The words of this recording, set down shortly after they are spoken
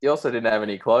You also didn't have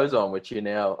any clothes on, which you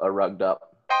now are rugged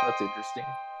up. That's interesting.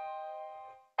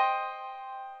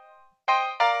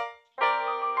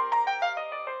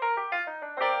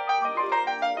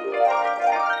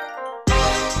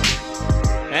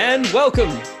 And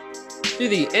welcome to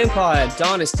the Empire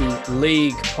Dynasty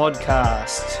League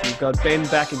podcast. We've got Ben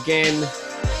back again,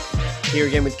 here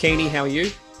again with Keeney. How are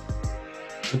you?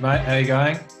 Good, mate. How are you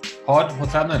going? Pod,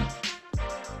 what's happening?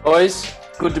 Boys,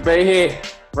 good to be here.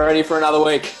 Ready for another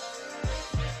week.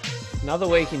 Another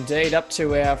week indeed, up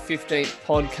to our 15th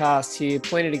podcast here.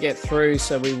 Plenty to get through,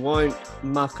 so we won't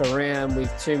muck around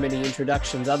with too many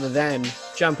introductions other than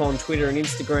jump on Twitter and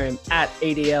Instagram at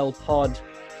EDL Pod.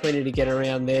 Plenty to get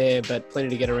around there, but plenty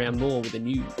to get around more with the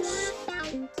news.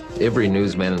 Every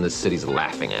newsman in this city's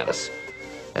laughing at us,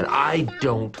 and I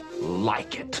don't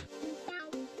like it.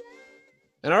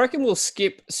 And I reckon we'll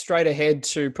skip straight ahead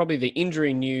to probably the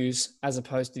injury news as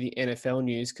opposed to the NFL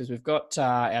news, because we've got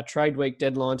our trade week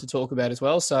deadline to talk about as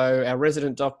well. So our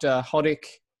resident doctor, Hoddick,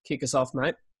 kick us off,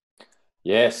 mate.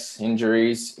 Yes,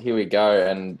 injuries. Here we go.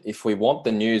 And if we want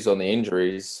the news on the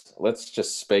injuries, let's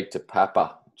just speak to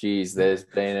Papa. Geez, there's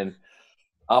been an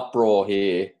uproar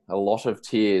here, a lot of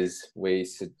tears we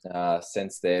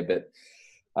sense there. But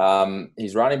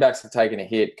his running backs have taken a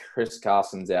hit. Chris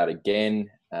Carson's out again.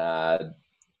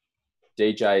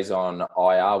 DJ's on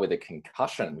IR with a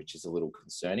concussion, which is a little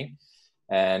concerning.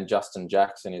 And Justin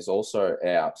Jackson is also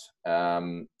out.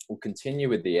 We'll continue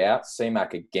with the outs.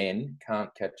 C-Mac again, can't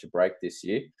catch a break this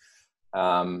year.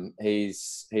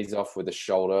 He's off with a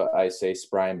shoulder AC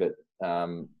sprain, but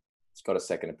he's got a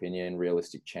second opinion,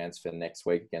 realistic chance for next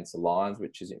week against the Lions,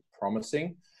 which is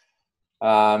promising.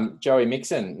 Joey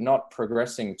Mixon not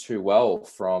progressing too well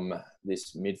from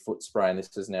this midfoot sprain.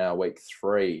 This is now week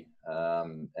 3,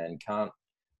 and can't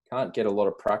get a lot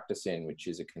of practice in, which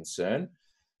is a concern.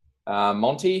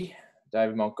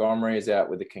 David Montgomery is out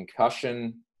with a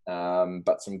concussion,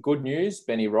 but some good news.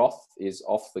 Benny Roth is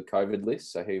off the COVID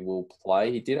list, so he will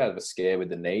play. He did have a scare with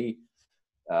the knee,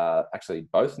 actually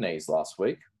both knees last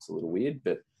week. It's a little weird,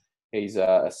 but he's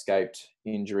escaped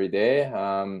injury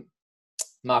there.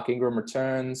 Mark Ingram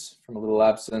returns from a little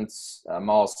absence.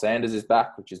 Miles Sanders is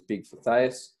back, which is big for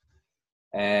Thais.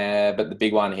 But the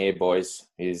big one here, boys,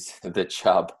 is the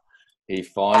Chubb. He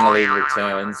finally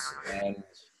returns,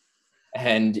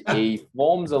 and he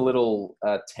forms a little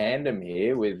tandem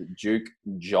here with Duke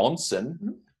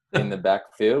Johnson in the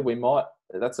backfield.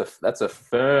 That's a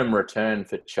firm return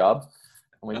for Chubb.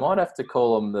 And we might have to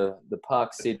call him the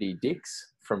Park City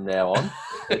Dicks from now on.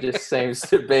 It just seems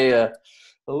to be a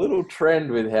little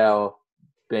trend with how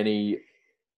Benny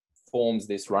forms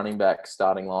this running back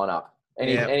starting lineup.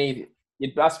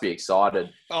 You must be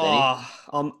excited. Oh, Benny.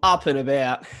 I'm up and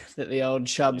about that the old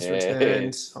Chubb's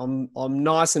returned. I'm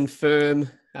nice and firm,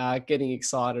 getting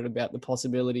excited about the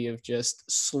possibility of just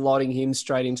slotting him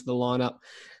straight into the lineup.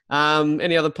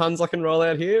 Any other puns I can roll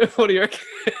out here? What do you reckon?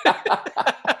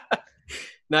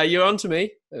 No, you're on to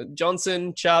me.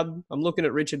 Johnson, Chubb. I'm looking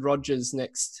at Richard Rodgers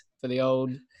next for the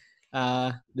old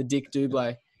the Dick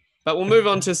Dublé. But we'll move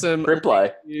on to some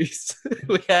news.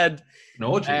 We had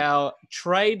our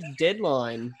trade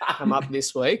deadline come up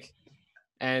this week.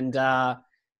 And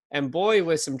boy,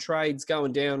 were some trades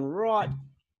going down right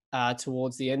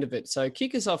towards the end of it. So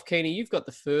kick us off, Keeney. You've got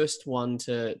the first one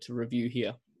to review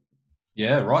here.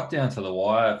 Yeah, right down to the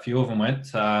wire. A few of them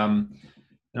went.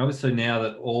 And obviously now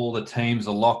that all the teams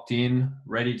are locked in,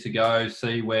 ready to go,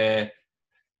 see where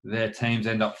their teams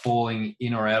end up falling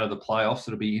in or out of the playoffs.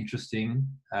 It'll be interesting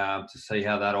to see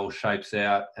how that all shapes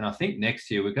out. And I think next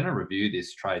year we're going to review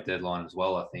this trade deadline as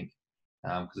well, I think,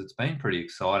 because it's been pretty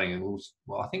exciting. And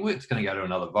I think it's going to go to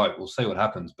another vote. We'll see what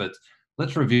happens. But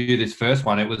let's review this first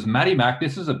one. It was Matty Mack.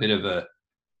 This is a bit of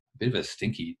a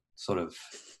stinky sort of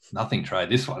nothing trade,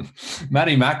 this one.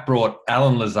 Matty Mack brought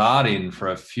Alan Lazard in for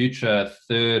a future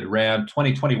third round,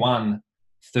 2021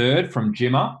 third from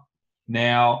Jimmer.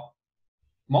 Now,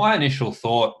 my initial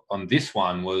thought on this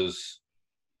one was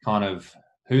kind of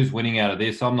who's winning out of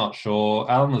this. I'm not sure.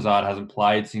 Alan Lazard hasn't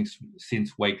played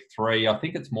since week 3. I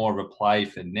think it's more of a play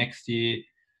for next year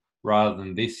rather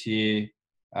than this year.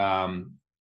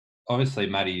 Obviously,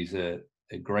 Matty's a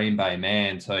Green Bay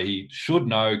man, so he should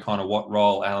know kind of what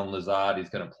role Alan Lazard is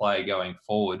going to play going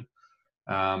forward.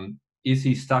 Is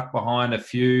he stuck behind a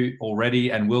few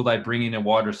already, and will they bring in a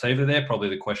wide receiver there? Probably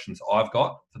the questions I've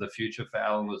got for the future for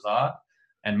Alan Lazard,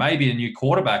 and maybe a new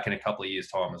quarterback in a couple of years'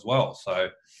 time as well. So,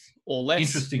 or less.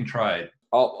 Interesting trade.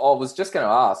 I was just going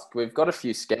to ask, we've got a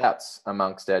few scouts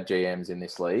amongst our GMs in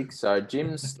this league. So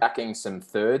Jim's stacking some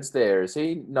thirds there. Does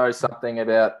he know something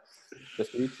about the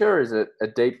future? Is it a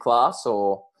deep class,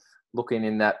 or looking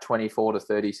in that 24 to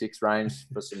 36 range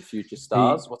for some future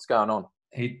stars. What's going on?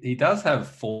 He does have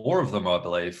 4 of them, I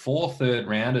believe, 4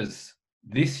 third-rounders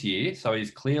this year. So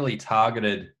he's clearly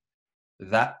targeted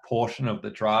that portion of the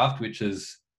draft, which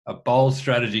is a bold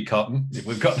strategy, Cotton, if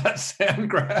we've got that sound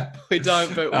grab. We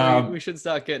don't, but we should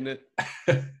start getting it.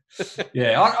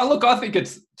 Yeah, I think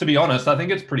to be honest, I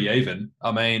think it's pretty even.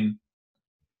 I mean,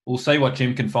 we'll see what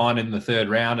Jim can find in the third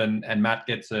round, and Matt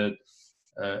gets a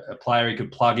player he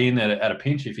could plug in at a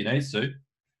pinch if he needs to.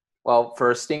 Well,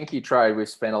 for a stinky trade, we've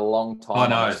spent a long time. I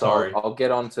know, sorry. I'll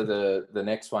get on to the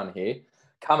next one here.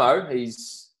 Camo,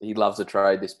 he loves a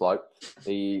trade, this bloke.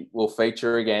 He will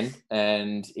feature again,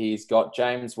 and he's got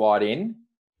James White in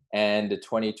and a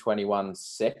 2021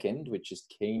 second, which is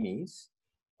Keeney's,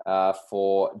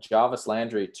 for Jarvis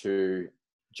Landry to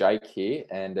Jake here,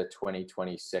 and a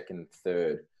 2020 second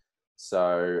third.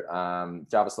 So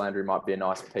Jarvis Landry might be a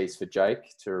nice piece for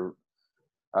Jake to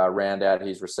round out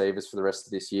his receivers for the rest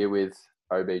of this year with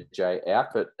OBJ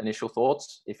out. But initial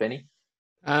thoughts, if any?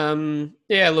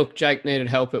 Yeah, look, Jake needed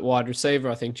help at wide receiver.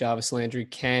 I think Jarvis Landry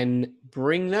can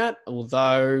bring that,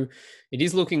 although it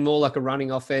is looking more like a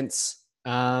running offense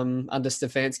under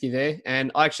Stefanski there.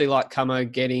 And I actually like Camo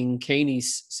getting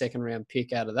Keeney's second round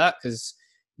pick out of that because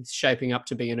it's shaping up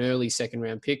to be an early second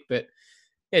round pick. But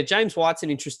yeah, James White's an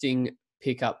interesting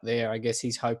pick up there. I guess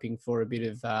he's hoping for a bit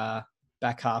of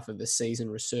back half of the season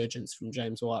resurgence from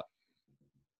James White.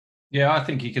 Yeah, I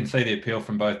think you can see the appeal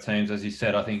from both teams. As you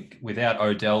said, I think without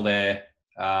Odell there,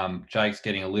 Jake's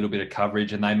getting a little bit of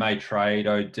coverage, and they may trade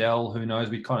Odell. Who knows?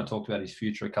 We kind of talked about his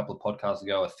future a couple of podcasts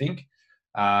ago, I think.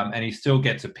 And he still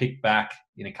gets a pick back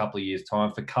in a couple of years'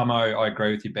 time. For Camo, I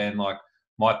agree with you, Ben. Like,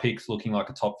 my pick's looking like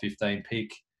a top 15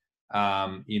 pick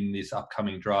in this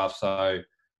upcoming draft. So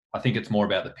I think it's more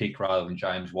about the pick rather than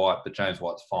James White. But James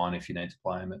White's fine if you need to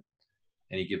play him at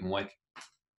any given week.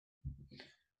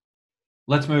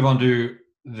 Let's move on to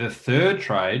the third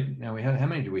trade. Now, how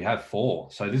many do we have? 4.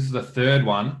 So this is the third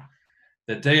one.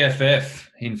 The DFF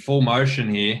in full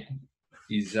motion here.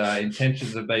 His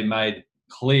intentions have been made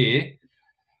clear.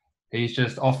 He's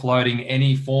just offloading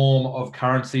any form of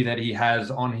currency that he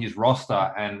has on his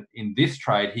roster. And in this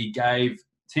trade, he gave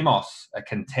Timos a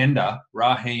contender,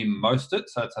 Raheem Mostert.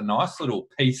 So it's a nice little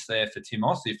piece there for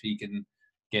Timos if he can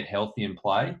get healthy and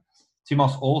play.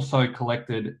 Timos also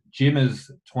collected Jimmer's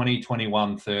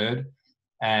 2021 third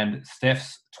and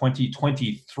Steph's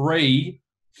 2023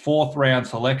 fourth round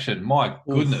selection. My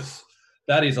goodness,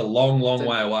 that is a long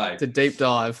way away. It's a deep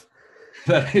dive.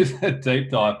 That is a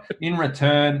deep dive. In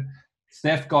return,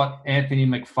 Steph got Anthony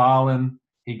McFarlane.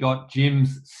 He got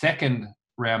Jim's second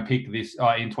round pick in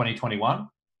 2021.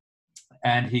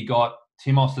 And he got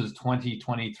Timos's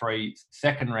 2023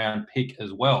 second round pick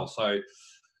as well. So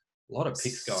a lot of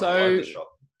picks going all over the shop.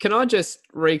 Can I just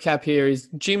recap here? Is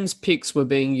Jim's picks were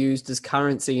being used as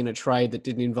currency in a trade that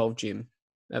didn't involve Jim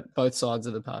at both sides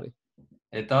of the party?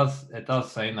 It does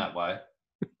seem that way.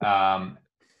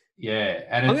 Yeah.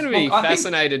 And I'm going to be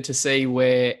fascinated to see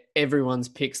where everyone's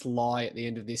picks lie at the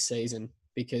end of this season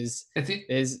because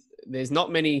there's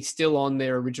not many still on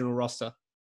their original roster.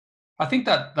 I think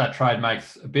that trade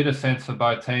makes a bit of sense for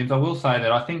both teams. I will say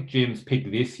that I think Jim's pick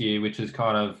this year, which is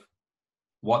kind of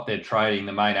what they're trading,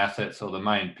 the main assets or the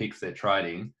main picks they're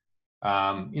trading,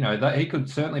 that he could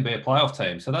certainly be a playoff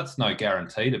team. So that's no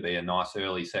guarantee to be a nice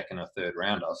early second or third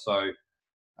rounder. So,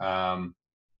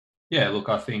 look,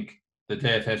 I think the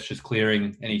DFS just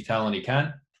clearing any talent he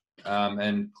can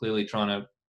and clearly trying to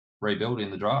rebuild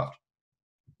in the draft.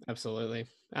 Absolutely.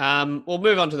 We'll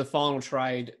move on to the final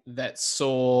trade that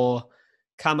saw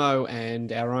Camo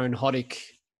and our own Hoddick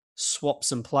swap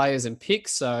some players and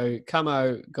picks. So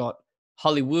Camo got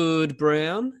Hollywood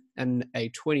Brown and a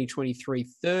 2023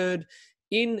 third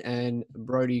in, and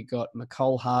Brody got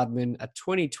McCole Hardman, a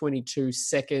 2022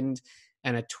 second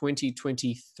and a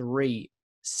 2023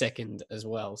 second as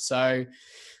well. So,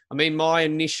 I mean, my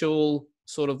initial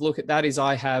sort of look at that is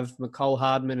I have McCole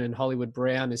Hardman and Hollywood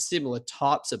Brown as similar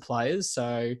types of players.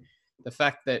 So the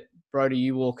fact that, Brody,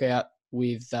 you walk out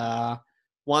with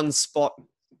one spot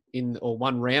or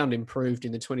one round improved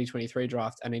in the 2023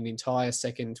 draft and an entire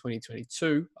second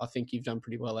 2022, I think you've done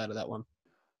pretty well out of that one.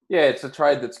 Yeah, it's a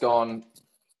trade that's gone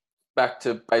back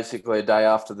to basically a day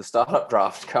after the startup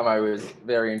draft. Camo was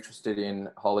very interested in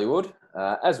Hollywood,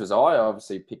 as was I. I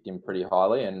obviously picked him pretty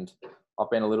highly, and I've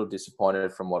been a little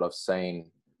disappointed from what I've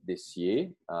seen this year.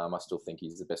 I still think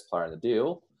he's the best player in the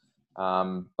deal.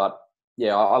 But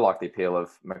yeah, I like the appeal of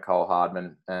McCole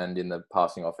Hardman, and in the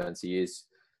passing offense he is.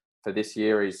 For this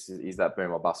year, he's that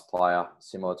boom or bust player,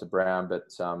 similar to Brown.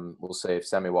 But we'll see if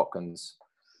Sammy Watkins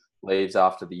leaves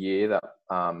after the year.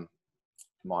 That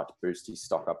might boost his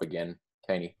stock up again.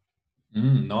 Keeney.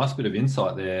 Nice bit of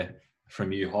insight there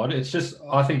from you, Hod. It's just,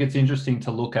 I think it's interesting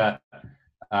to look at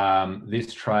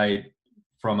this trade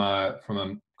from a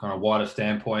kind of wider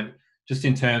standpoint. Just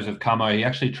in terms of Camo, he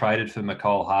actually traded for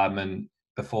Mecole Hardman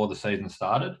before the season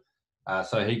started.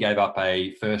 So he gave up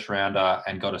a first rounder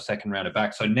and got a second rounder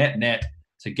back. So net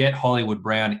to get Hollywood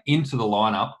Brown into the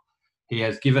lineup, he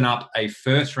has given up a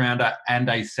first rounder and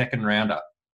a second rounder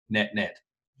net.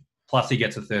 Plus he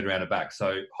gets a third rounder back.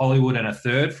 So Hollywood and a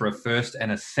third for a first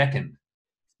and a second.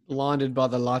 Blinded by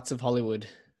the lights of Hollywood.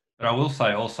 But I will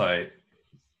say also,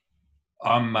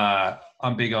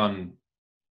 I'm big on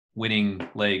winning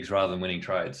leagues rather than winning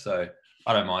trades. So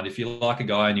I don't mind. If you like a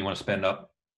guy and you want to spend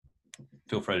up,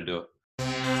 feel free to do it.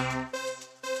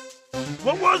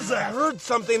 What was that? I heard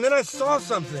something, then I saw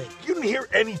something. You didn't hear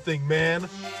anything, man.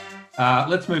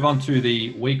 Let's move on to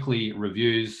the weekly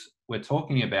reviews. We're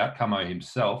talking about Camo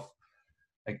himself.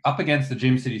 Up against the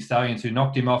Gym City Stallions, who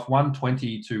knocked him off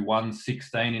 120 to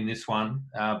 116 in this one.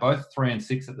 Both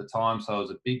 3-6 at the time, so it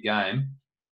was a big game.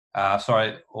 Was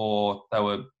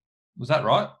that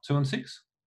right? 2-6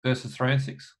 versus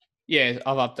 3-6? Yeah,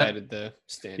 I've updated the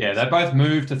standings. Yeah, they both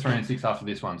moved to 3-6 after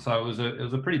this one, so it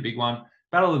was a pretty big one.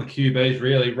 Battle of the QBs,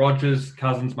 really. Rodgers,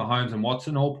 Cousins, Mahomes, and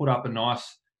Watson all put up a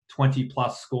nice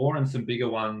 20-plus score, and some bigger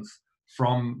ones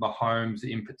from Mahomes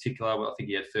in particular. Well, I think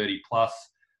he had 30-plus.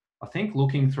 I think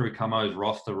looking through Camo's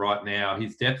roster right now,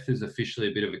 his depth is officially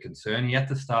a bit of a concern. He had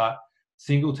to start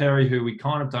Singletary, who we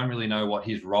kind of don't really know what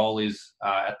his role is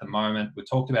at the moment. We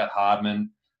talked about Hardman,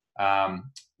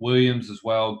 Williams as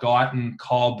well, Guyton,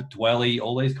 Cobb, Dwelly,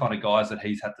 all these kind of guys that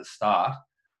he's had to start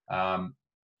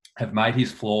have made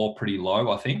his floor pretty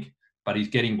low, I think, but he's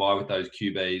getting by with those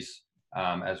QBs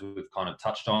as we've kind of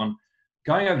touched on.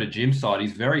 Going over to Jim's side,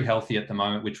 he's very healthy at the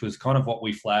moment, which was kind of what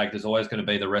we flagged is always going to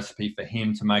be the recipe for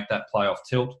him to make that playoff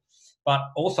tilt. But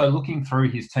also looking through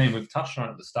his team, we've touched on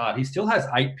it at the start, he still has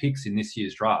 8 picks in this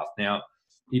year's draft. Now,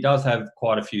 he does have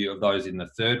quite a few of those in the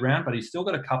third round, but he's still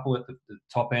got a couple at the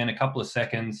top end, a couple of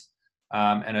seconds,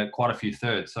 and quite a few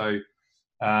thirds. So,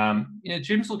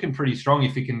 Jim's looking pretty strong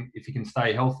if he can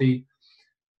stay healthy.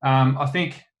 I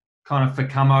think kind of for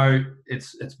Camo,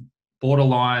 it's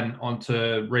borderline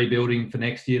onto rebuilding for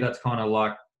next year. That's kind of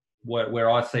like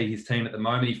where I see his team at the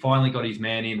moment. He finally got his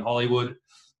man in Hollywood.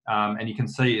 And you can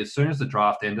see as soon as the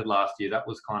draft ended last year, that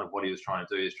was kind of what he was trying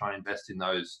to do. He was trying to invest in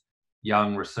those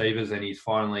young receivers, and he's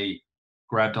finally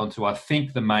grabbed onto, I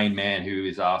think, the main man who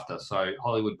is after. So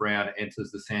Hollywood Brown enters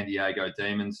the San Diego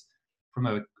Demons.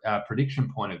 From a prediction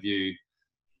point of view,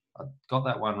 I got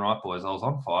that one right, boys. I was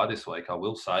on fire this week, I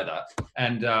will say that.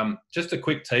 And just a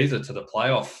quick teaser to the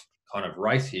playoff kind of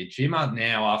race here. Jimmer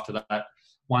now, after that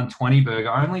 120 burger,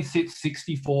 only sits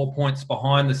 64 points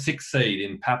behind the 6th seed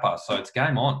in Papa, so it's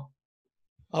game on.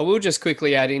 I will just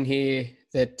quickly add in here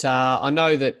that I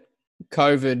know that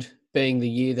COVID being the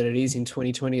year that it is in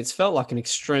 2020, it's felt like an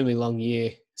extremely long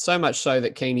year, so much so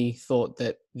that Keeney thought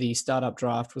that the startup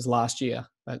draft was last year.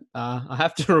 But I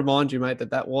have to remind you, mate,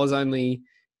 that was only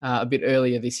a bit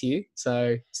earlier this year,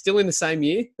 so still in the same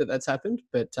year that's happened,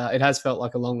 but it has felt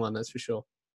like a long one, that's for sure.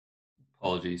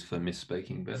 Apologies for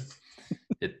misspeaking, but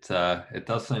it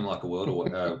does seem like a world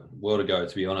ago,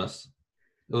 to be honest.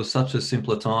 It was such a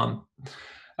simpler time.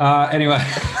 Anyway.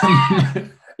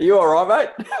 Are you all right,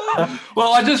 mate?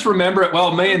 Well, I just remember it.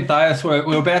 Well, me and Thais were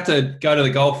about to go to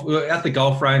the golf. We were at the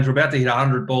golf range. We're about to hit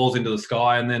 100 balls into the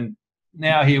sky, and then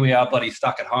now here we are, bloody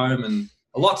stuck at home, and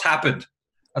a lot's happened.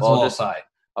 That's all I'll say.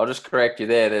 I'll just correct you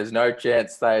there. There's no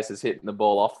chance Thais is hitting the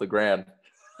ball off the ground.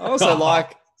 I also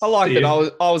like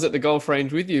that I was at the golf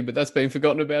range with you, but that's been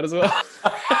forgotten about as well.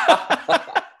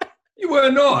 You were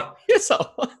not. Yes, I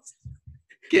was.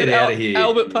 Get out of here.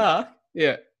 Albert Park.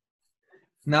 Yeah.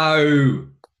 No.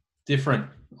 Different.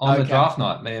 On the draft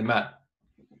night, me and Matt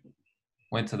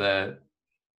went to the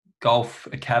Golf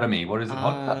Academy. What is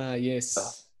it?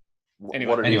 Yes.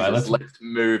 Anyway, let's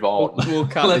move on. We'll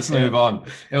cut let's move on.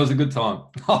 It was a good time.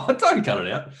 Oh, don't cut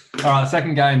it out. All right,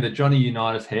 second game, the Johnny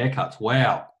Unitas haircuts.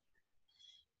 Wow.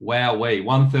 Wowee.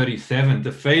 137.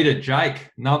 Defeated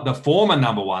Jake, the former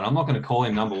number one. I'm not going to call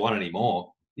him number one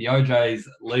anymore. The OJ's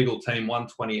legal team,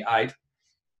 128.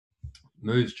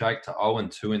 Moves Jake to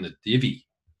 0-2 in the divvy.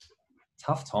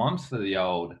 Tough times for the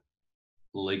old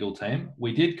legal team.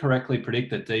 We did correctly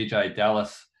predict that DJ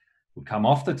Dallas would come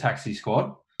off the taxi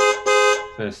squad.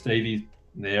 For Stevie,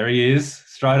 there he is,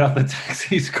 straight off the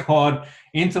taxi squad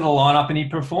into the lineup, and he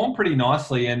performed pretty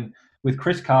nicely. And with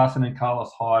Chris Carson and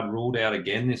Carlos Hyde ruled out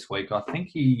again this week, I think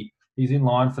he's in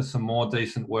line for some more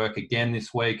decent work again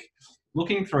this week.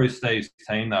 Looking through Steve's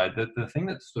team, though, the thing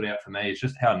that stood out for me is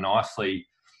just how nicely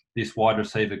this wide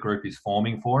receiver group is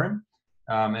forming for him.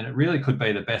 And it really could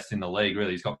be the best in the league,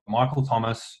 really. He's got Michael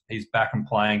Thomas, he's back and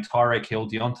playing, Tyreek Hill,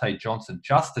 Deontay Johnson,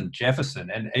 Justin Jefferson,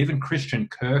 and even Christian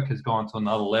Kirk has gone to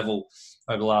another level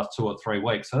over the last 2 or 3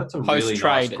 weeks. So that's a really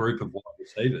nice group of wide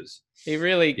receivers.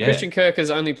 Christian Kirk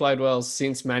has only played well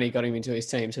since Manny got him into his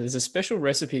team. So there's a special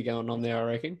recipe going on there, I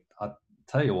reckon. I'll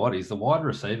tell you what, he's the wide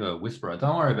receiver whisperer.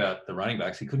 Don't worry about the running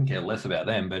backs. He couldn't care less about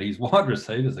them, but his wide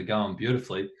receivers are going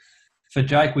beautifully. For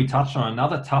Jake, we touched on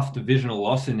another tough divisional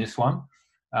loss in this one.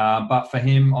 But for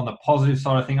him, on the positive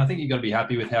side of things, I think you've got to be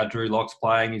happy with how Drew Lock's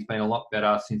playing. He's been a lot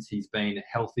better since he's been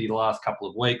healthy the last couple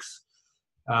of weeks.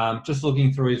 Just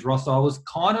looking through his roster, I was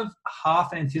kind of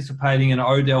half anticipating an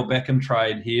Odell Beckham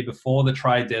trade here before the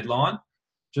trade deadline,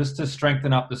 just to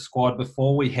strengthen up the squad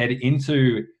before we head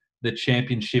into the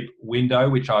championship window,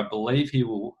 which I believe he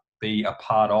will be a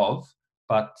part of.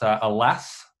 But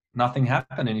alas, nothing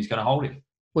happened, and he's going to hold him.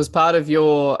 Was part of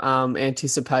your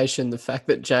anticipation the fact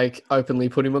that Jake openly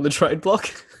put him on the trade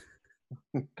block?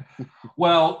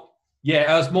 Well,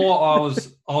 yeah, it was more. I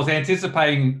was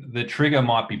anticipating the trigger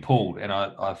might be pulled, and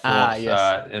I thought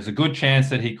there's a good chance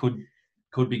that he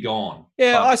could be gone.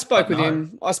 Yeah, I spoke with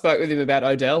him. I spoke with him about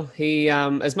Odell. He,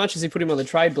 as much as he put him on the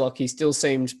trade block, he still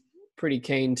seemed pretty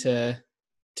keen to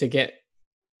get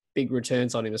big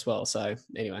returns on him as well. So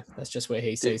anyway, that's just where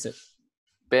he sees it.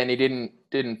 Ben, he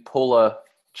didn't pull a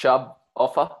Chubb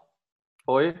offer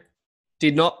for you?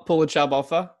 Did not pull a Chubb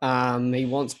offer. He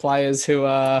wants players who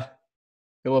are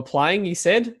playing, he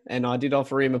said, and I did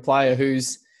offer him a player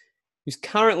who's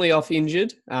currently off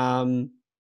injured.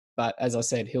 But as I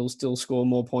said, he'll still score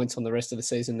more points on the rest of the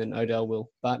season than Odell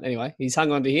will. But anyway, he's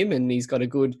hung on to him, and he's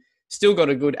still got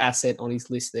a good asset on his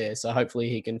list there. So hopefully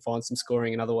he can find some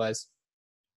scoring in other ways.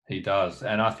 He does.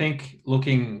 And I think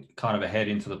looking kind of ahead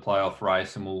into the playoff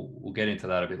race, and we'll get into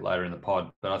that a bit later in the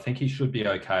pod, but I think he should be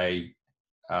okay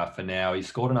for now. He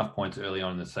scored enough points early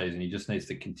on in the season. He just needs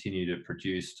to continue to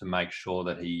produce to make sure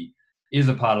that he is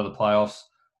a part of the playoffs.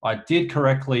 I did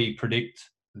correctly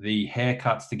predict the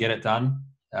haircuts to get it done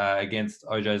against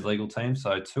OJ's legal team.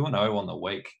 So 2-0 on the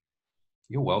week.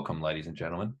 You're welcome, ladies and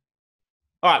gentlemen.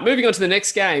 All right, moving on to the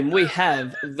next game, we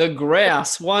have the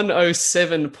Grouse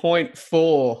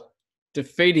 107.4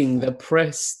 defeating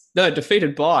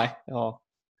defeated by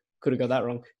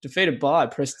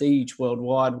Prestige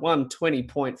Worldwide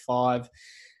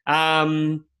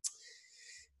 120.5.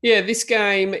 This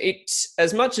game,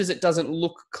 as much as it doesn't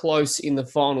look close in the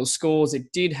final scores,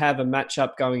 it did have a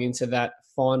matchup going into that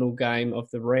final game of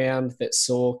the round that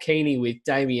saw Keeney with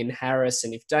Damien Harris.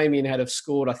 And if Damien had have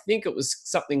scored, I think it was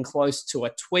something close to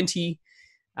a 20,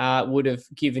 would have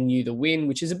given you the win,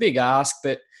 which is a big ask.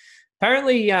 But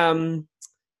apparently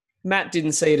Matt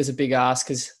didn't see it as a big ask,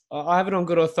 because I have it on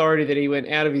good authority that he went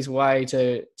out of his way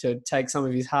to take some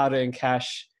of his hard-earned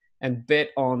cash and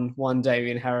bet on one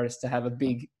Damien Harris to have a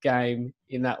big game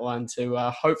in that one to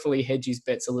hopefully hedge his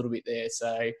bets a little bit there.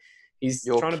 So he's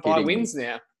trying to buy wins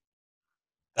now.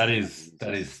 That is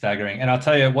staggering. And I'll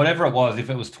tell you, whatever it was, if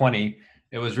it was 20,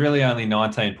 it was really only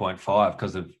 19.5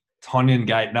 because of Tonyan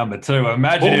Gate number 2.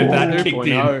 Imagine if that kicked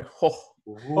in.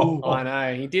 I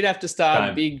know. He did have to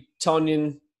start big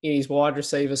Tonyan in his wide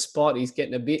receiver spot. He's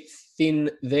getting a bit thin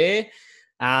there.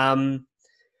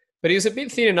 But he was a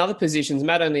bit thin in other positions.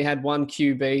 Matt only had one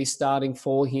QB starting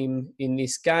for him in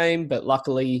this game, but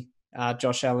luckily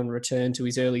Josh Allen returned to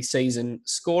his early season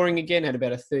scoring again, had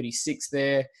about a 36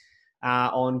 there.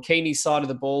 On Keeney's side of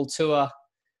the ball, Tua,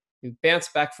 who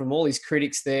bounced back from all his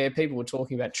critics there. People were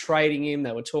talking about trading him.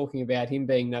 They were talking about him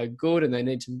being no good, and they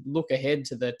need to look ahead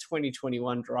to the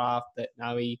 2021 draft. But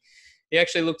no, he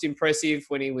actually looked impressive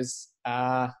when he was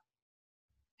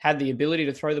had the ability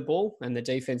to throw the ball, and the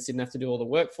defense didn't have to do all the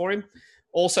work for him.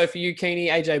 Also for you, Keeney,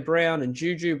 AJ Brown and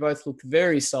Juju both looked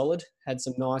very solid, had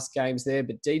some nice games there,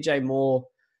 but DJ Moore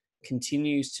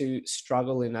continues to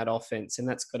struggle in that offense, and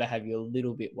that's got to have you a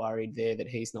little bit worried there that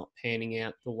he's not panning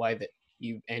out the way that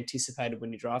you anticipated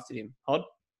when you drafted him. Hod?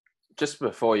 Just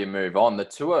before you move on, the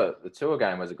Tua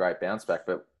game was a great bounce back,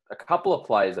 but a couple of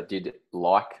plays I did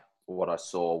like what I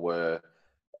saw were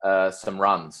some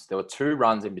runs. There were 2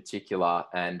 runs in particular,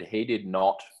 and he did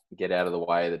not get out of the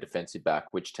way of the defensive back,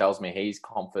 which tells me he's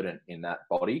confident in that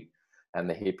body and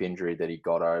the hip injury that he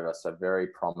got over. So very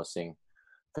promising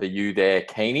for you there,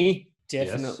 Keeney.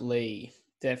 Definitely.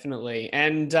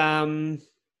 And I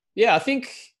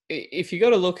think if you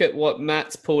got to look at what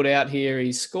Matt's pulled out here,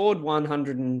 he's scored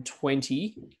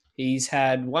 120. He's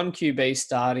had 1 QB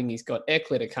starting. He's got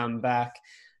Eckler to come back.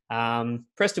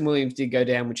 Preston Williams did go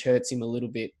down, which hurts him a little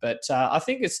bit. But I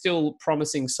think it's still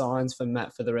promising signs for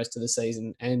Matt for the rest of the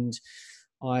season. And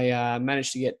I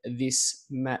managed to get this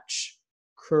match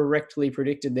correctly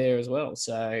predicted there as well.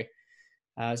 So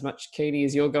as much Keeney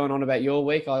as you're going on about your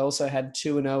week, I also had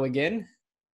 2-0 again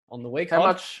on the week.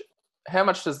 How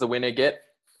much does the winner get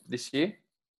this year?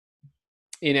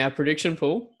 In our prediction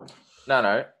pool?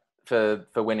 No, for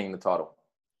winning the title.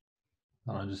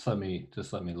 Oh, just let me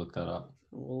look that up.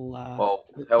 The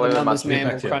numbers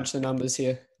man will crunch the numbers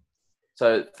here.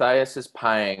 So Thais is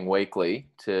paying weekly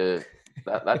to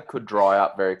that could dry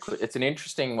up very quickly. It's an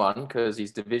interesting one because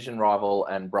his division rival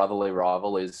and brotherly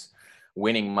rival is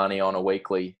winning money on a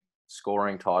weekly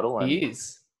scoring title. And he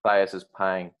is. Thais is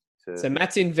paying to. So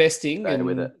Matt's investing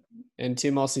with it. And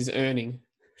Timos is earning.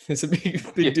 There's a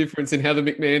big difference in how the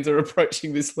McMahons are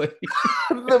approaching this league.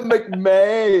 The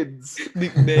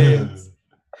McMahons.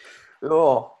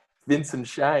 Oh, Vince and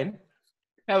Shane.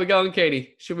 How we going,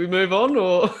 Keeny? Should we move on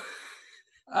or?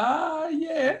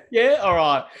 Yeah. Yeah, all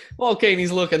right. While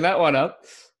Keeney's looking that one up,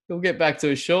 we'll get back to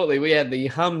it shortly. We had the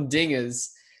Humdingers,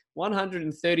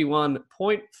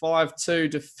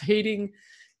 131.52, defeating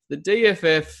the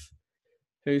DFF,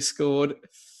 who scored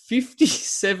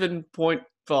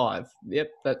 57.5.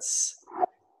 Yep, that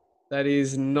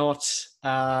is not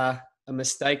a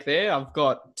mistake there. I've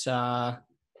got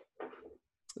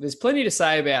there's plenty to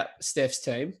say about Steph's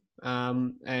team,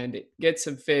 and it gets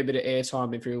a fair bit of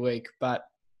airtime every week. But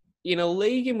in a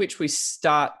league in which we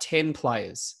start 10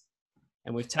 players,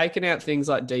 and we've taken out things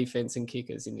like defense and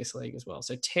kickers in this league as well,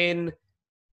 so 10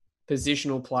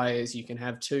 positional players, you can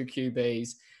have 2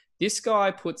 QBs. This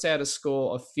guy puts out a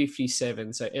score of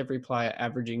 57, so every player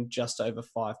averaging just over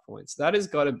 5 points. That has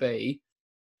got to be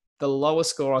the lowest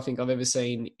score I think I've ever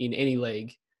seen in any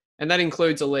league. And that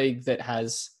includes a league that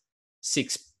has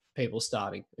 6 people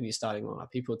starting in your starting lineup.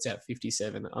 He puts out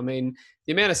 57. I mean,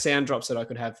 the amount of sound drops that I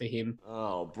could have for him.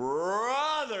 Oh,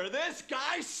 brother, this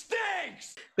guy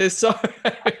stinks! There's so...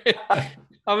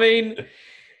 I mean,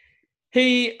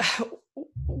 we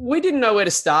didn't know where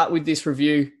to start with this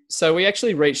review. So we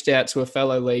actually reached out to a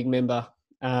fellow league member,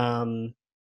 and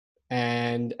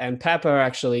Papa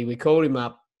actually, we called him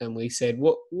up and we said,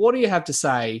 what do you have to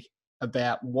say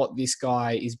about what this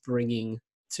guy is bringing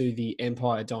to the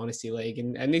Empire Dynasty League?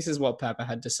 And this is what Papa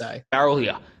had to say. Barrel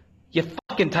here, you're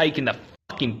fucking taking the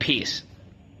fucking piss.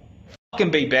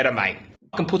 Fucking be better, mate.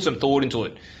 Fucking put some thought into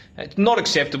it. It's not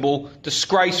acceptable,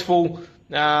 disgraceful.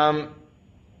 Fucking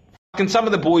some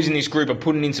of the boys in this group are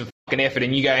putting in some fucking effort,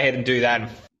 and you go ahead and do that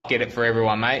and get it for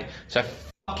everyone, mate. So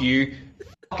fuck you.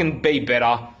 Fucking be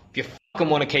better. If you fucking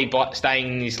want to keep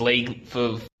staying in this league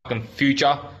for fucking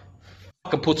future,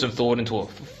 fucking put some thought into it.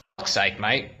 For fuck's sake,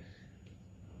 mate.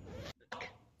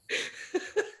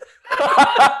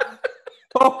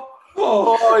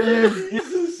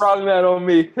 You sprung that on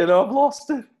me and I've lost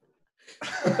it.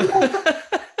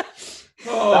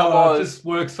 It just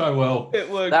worked so well. It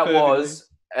worked That perfectly. was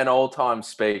an all-time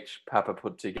speech Papa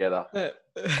put together.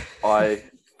 I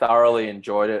thoroughly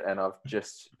enjoyed it, and I've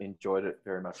just enjoyed it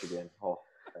very much again. Oh,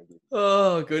 thank you.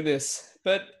 Oh, goodness.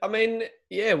 But, I mean,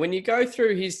 yeah, when you go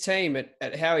through his team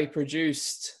at how he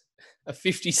produced a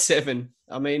 57,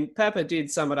 I mean, Papa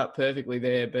did sum it up perfectly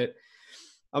there. But,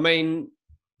 I mean,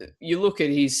 you look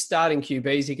at his starting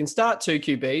QBs. He can start 2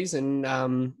 QBs, and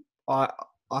I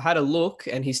had a look,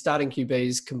 and his starting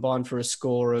QBs combined for a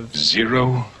score of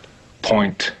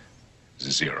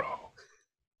 0.0.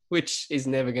 which is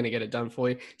never going to get it done for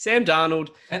you. Sam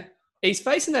Darnold, he's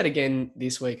facing that again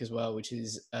this week as well, which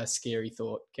is a scary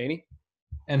thought. Keeney?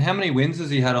 And how many wins has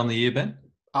he had on the year, Ben?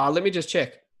 Let me just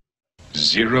check.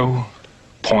 0.0.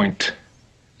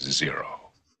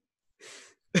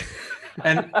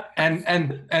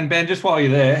 And Ben, just while you're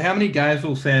there, how many games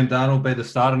will Sam Darnold be the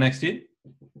starter next year?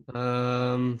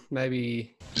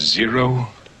 Maybe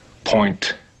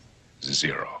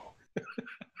 0.0.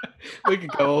 we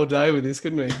could go all day with this,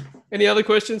 couldn't we? Any other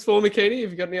questions for me, Keeney? Have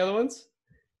you got any other ones?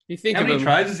 You think how of many them?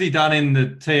 trades has he done in the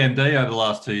TMD over the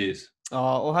last 2 years?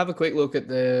 I'll have a quick look at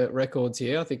the records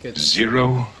here. I think it's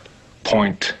 0.0.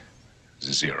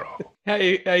 How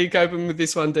you coping with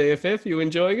this one, DFF? You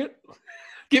enjoying it?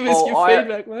 Give us your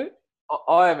feedback, mate.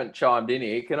 I haven't chimed in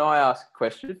here. Can I ask a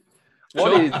question?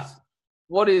 Sure.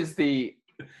 What is the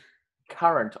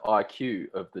current IQ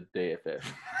of the DFF?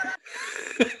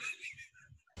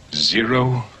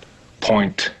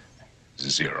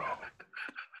 0.0.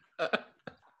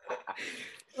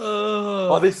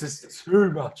 Oh, this is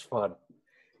too much fun.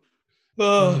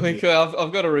 Oh, Michael,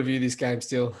 I've got to review this game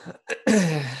still.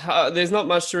 There's not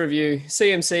much to review.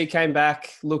 CMC came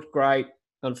back, looked great.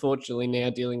 Unfortunately, now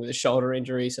dealing with a shoulder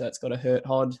injury, so that's got to hurt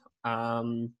Hod.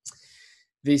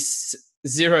 This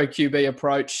 0 QB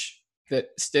approach that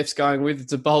Steph's going with.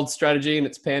 It's a bold strategy and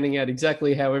it's panning out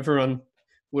exactly how everyone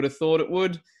would have thought it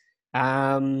would.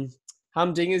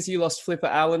 Humdingers, you lost Flipper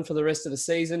Allen for the rest of the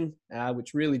season,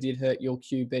 which really did hurt your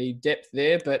QB depth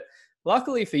there. But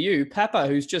luckily for you, Papa,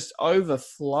 who's just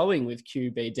overflowing with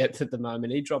QB depth at the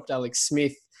moment, he dropped Alex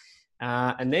Smith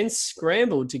and then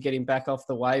scrambled to get him back off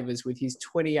the waivers with his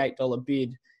 $28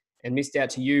 bid and missed out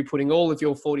to you, putting all of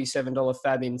your $47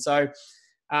 fab in. So,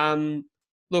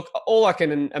 look, all I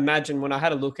can imagine when I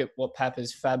had a look at what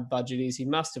Papa's fab budget is, he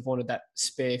must have wanted that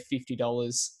spare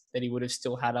 $50 that he would have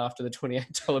still had after the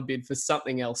 $28 bid for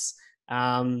something else.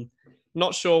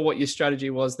 Not sure what your strategy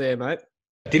was there, mate.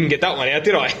 Didn't get that one out,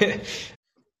 did I?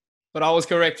 But I was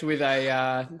correct with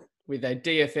a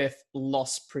DFF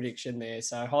loss prediction there.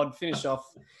 So Hod, finish off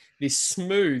this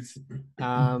smooth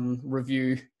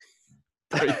review.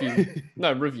 Review.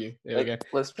 There we go.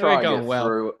 Let's try and get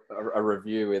through a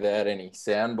review without any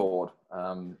soundboard.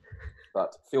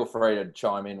 But feel free to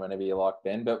chime in whenever you like,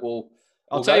 Ben. But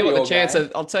I'll tell you what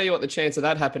the chance of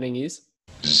that happening is.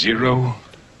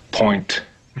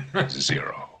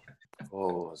 0.0.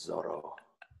 Oh, Zorro.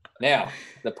 Now,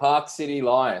 the Park City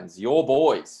Lions, your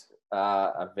boys,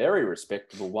 a very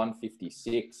respectable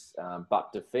 156,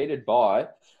 but defeated by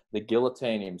the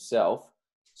Guillotine himself,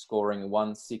 scoring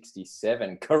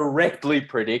 167. Correctly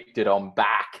predicted on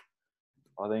back.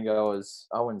 I think I was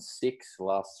 0-6 the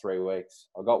last 3 weeks.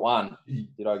 I got one.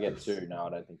 Did I get two? No, I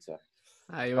don't think so.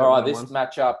 All right,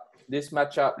 this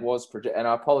matchup was projected, and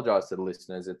I apologise to the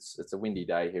listeners. It's a windy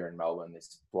day here in Melbourne.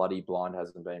 This bloody blind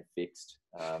hasn't been fixed.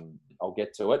 I'll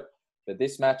get to it. But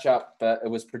this matchup, it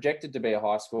was projected to be a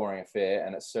high-scoring affair,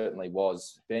 and it certainly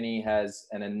was. Benny has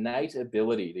an innate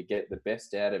ability to get the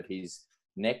best out of his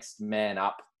next man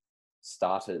up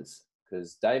starters,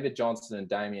 because David Johnson and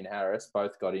Damien Harris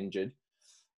both got injured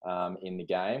in the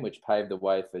game, which paved the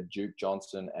way for Duke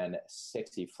Johnson and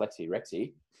Sexy Flexi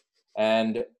Rexy.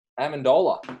 And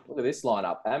Amendola, look at this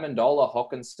lineup. Amendola,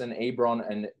 Hawkinson, Ebron,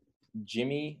 and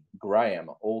Jimmy Graham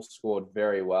all scored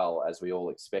very well, as we all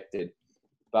expected.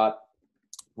 But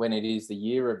when it is the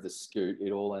year of the Scoot,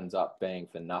 it all ends up being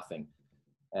for nothing.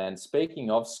 And speaking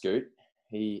of Scoot,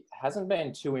 he hasn't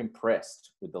been too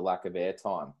impressed with the lack of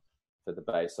airtime for the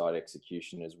Bayside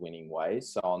Executioners' winning ways.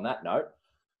 So on that note,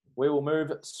 we will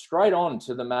move straight on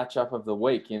to the matchup of the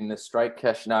week in the straight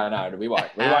cash. No, we won't.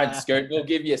 We won't, Scoot. We'll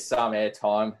give you some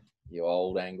airtime, you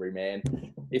old angry man.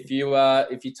 If you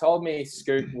told me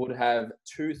Scoot would have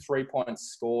 2 3-point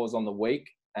scores on the week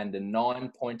and a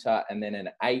 9-pointer and then an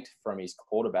 8 from his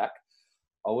quarterback,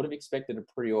 I would have expected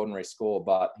a pretty ordinary score,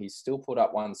 but he's still put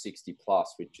up 160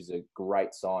 plus, which is a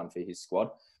great sign for his squad.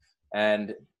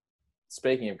 And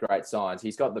speaking of great signs,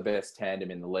 he's got the best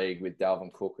tandem in the league with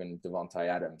Dalvin Cook and Devontae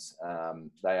Adams.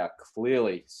 They are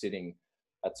clearly sitting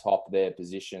atop their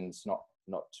positions, not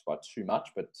by too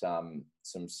much, but some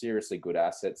seriously good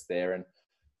assets there. And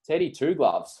Teddy Two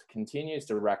Gloves continues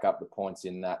to rack up the points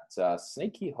in that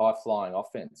sneaky high-flying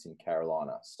offense in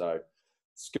Carolina. So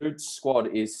Scoot's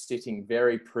squad is sitting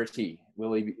very pretty.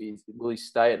 Will he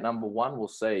stay at number one? We'll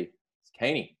see. It's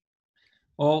Keeney.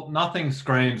 Well, nothing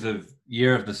screams of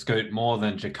year of the Scoot more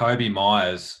than Jacoby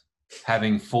Myers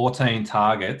having 14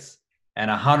 targets and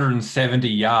 170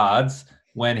 yards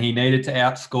when he needed to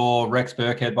outscore Rex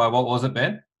Burkhead by, what was it,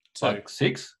 Ben? 2. Like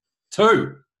 6?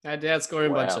 2. Had to outscore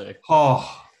him by 2.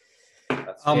 Oh,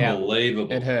 that's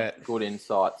unbelievable. It hurt. Good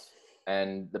insights.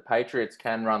 And the Patriots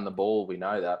can run the ball, we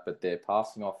know that, but their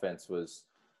passing offense was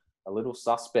a little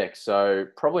suspect. So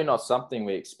probably not something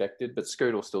we expected, but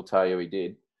Scoot will still tell you he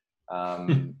did.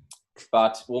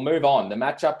 But we'll move on. The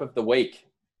matchup of the week,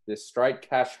 the straight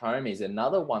cash homies,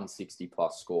 another 160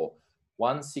 plus score.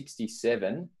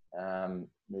 167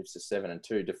 moves to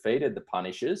 7-2, defeated the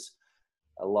Punishers,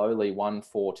 a lowly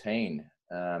 114.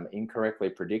 Incorrectly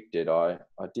predicted. I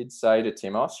did say to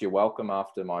Timos, you're welcome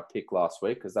after my pick last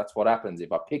week, because that's what happens.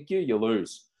 If I pick you, you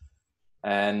lose.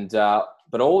 And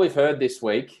but all we've heard this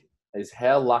week is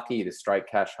how lucky the straight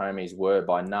cash homies were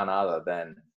by none other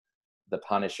than the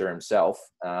Punisher himself.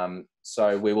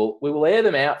 So we will air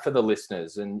them out for the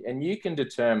listeners, and you can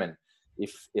determine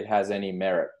if it has any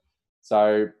merit.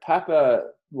 So Papa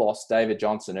lost David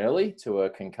Johnson early to a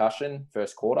concussion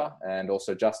first quarter, and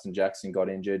also Justin Jackson got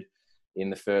injured in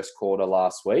the first quarter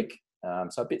last week.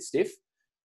 So a bit stiff.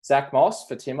 Zach Moss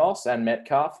for Timos and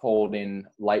Metcalf hauled in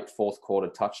late fourth quarter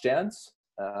touchdowns.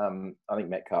 I think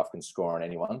Metcalf can score on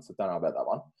anyone, so don't know about that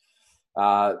one.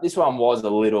 This one was a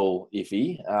little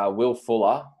iffy. Will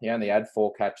Fuller, he only had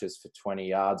 4 catches for 20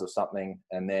 yards or something,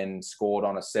 and then scored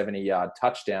on a 70-yard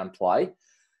touchdown play,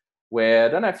 where I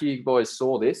don't know if you boys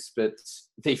saw this, but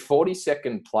the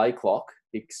 40-second play clock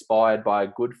expired by a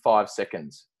good 5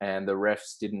 seconds, and the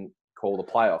refs didn't call the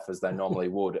playoff as they normally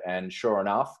would. And sure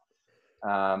enough,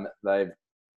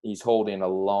 he's hauled in a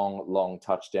long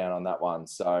touchdown on that one.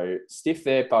 So stiff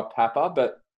there by Papa,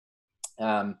 but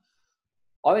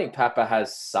I think Papa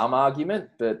has some argument,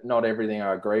 but not everything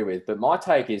I agree with. But my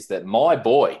take is that my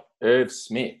boy, Irv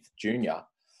Smith Jr.,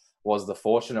 was the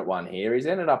fortunate one here. He's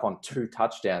ended up on 2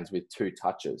 touchdowns with 2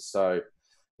 touches. So,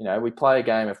 we play a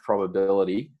game of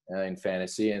probability in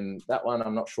fantasy, and that one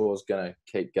I'm not sure is going to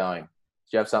keep going. Do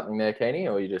you have something there, Keeney,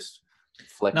 or you just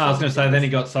flexing? No, I was going to say, then he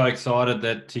got so excited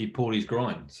that he pulled his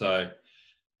groin. So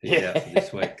he's out for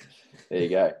this week. There you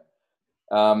go.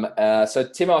 So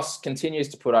Timos continues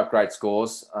to put up great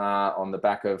scores on the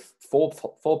back of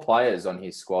four players on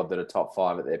his squad that are top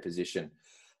 5 at their position.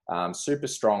 Super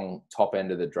strong top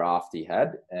end of the draft he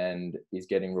had, and he's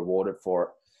getting rewarded for it.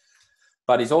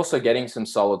 But he's also getting some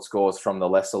solid scores from the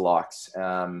lesser likes.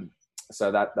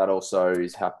 So that also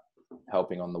is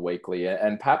helping on the weekly.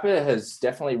 And Papa has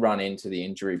definitely run into the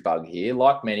injury bug here.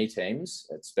 Like many teams,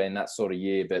 it's been that sort of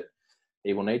year, but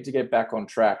he will need to get back on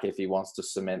track if he wants to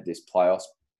cement this playoff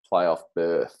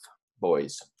berth,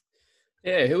 boys.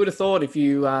 Yeah, who would have thought if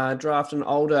you draft an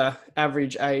older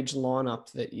average age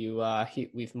lineup that you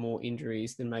hit with more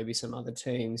injuries than maybe some other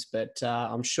teams. But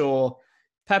I'm sure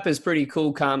Papa's pretty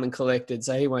cool, calm and collected,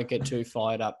 so he won't get too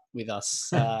fired up with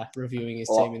us reviewing his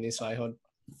team in this way, Hod.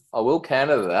 I will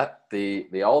counter that.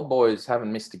 The old boys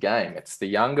haven't missed a game. It's the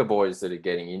younger boys that are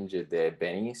getting injured there,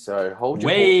 Benny. So hold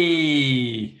your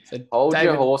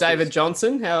horses. David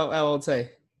Johnson, how old's he?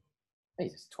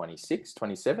 He's 26,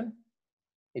 27.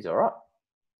 He's all right.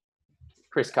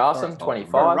 Chris Carson,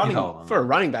 25. For a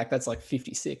running back, that's like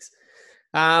 56.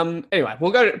 Anyway,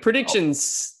 we'll go to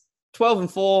predictions.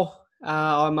 12-4.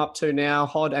 I'm up to now.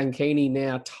 Hod and Keeney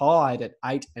now tied at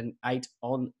 8-8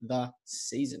 on the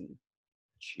season.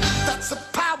 That's the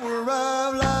power of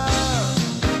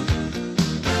love.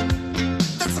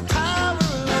 That's the power of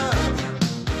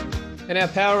love. And our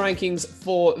power rankings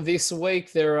for this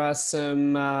week, there are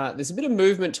there's a bit of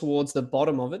movement towards the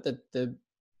bottom of it. The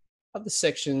other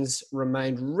sections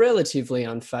remained relatively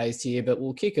unfazed here, but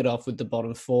we'll kick it off with the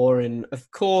bottom 4. And of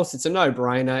course, it's a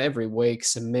no-brainer every week,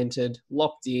 cemented,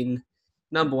 locked in.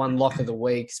 Number 1 lock of the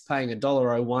week is paying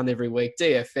 $1.01 every week.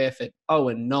 DFF at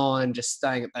 0-9, just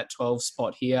staying at that 12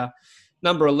 spot here.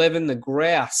 Number 11, the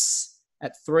Grouse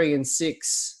at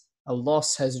 3-6. A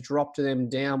loss has dropped them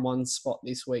down 1 spot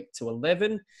this week to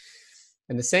 11.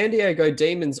 And the San Diego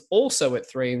Demons, also at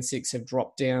 3-6, have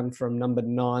dropped down from number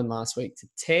 9 last week to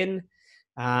 10.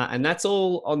 And that's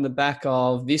all on the back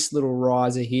of this little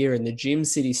riser here. And the Gym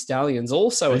City Stallions,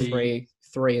 also at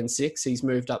 3-6. He's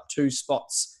moved up 2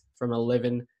 spots from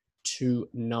 11 to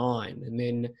 9. And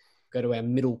then go to our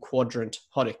middle quadrant,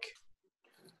 Hoddick.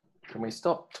 Can we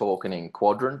stop talking in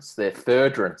quadrants? They're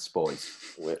thirdrants, boys.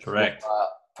 Correct.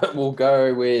 We'll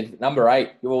go with number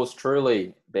 8, yours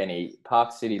truly, Benny,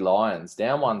 Park City Lions,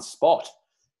 down 1 spot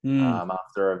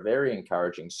after a very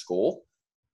encouraging score.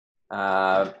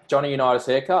 Johnny Unitas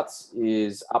Haircuts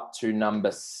is up to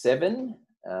number 7.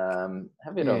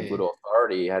 Having on good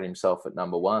authority, he had himself at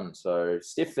number 1, so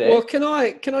stiff there. Well, can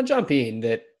I jump in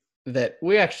that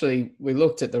we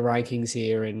looked at the rankings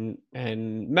here and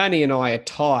Manny and I are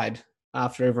tied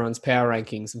after everyone's power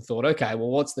rankings and thought, okay,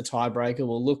 well, what's the tiebreaker?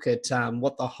 We'll look at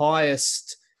what the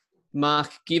highest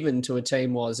mark given to a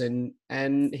team was, and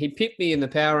he pipped me in the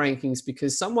power rankings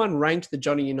because someone ranked the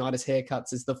Johnny Unitas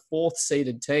Haircuts as the 4th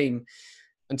seeded team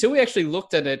until we actually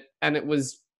looked at it, and it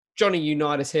was Johnny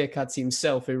Unitas Haircuts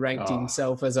himself who ranked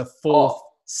himself as a 4th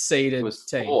seeded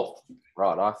team. 4th.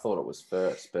 Right, I thought it was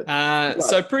 1st, but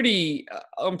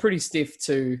I'm pretty stiff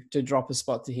to drop a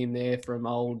spot to him there from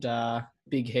old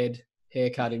Big Head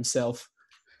Haircut himself.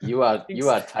 You are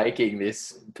taking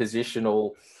this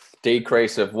positional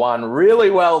decrease of 1 really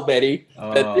well, Betty.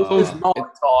 But this is my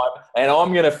time, and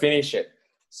I'm going to finish it.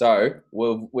 So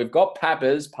we've got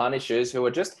Papas, Punishers, who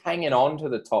are just hanging on to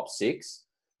the top 6.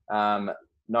 No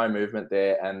movement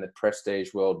there, and the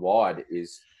Prestige Worldwide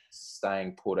is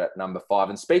staying put at number 5.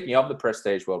 And speaking of the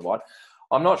Prestige Worldwide,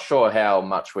 I'm not sure how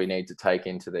much we need to take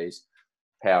into these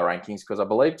power rankings because I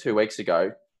believe 2 weeks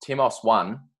ago, Timos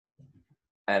won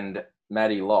and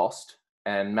Matty lost,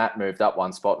 and Matt moved up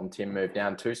 1 spot and Tim moved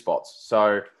down 2 spots.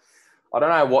 So I don't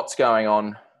know what's going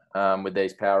on with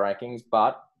these power rankings,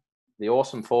 but the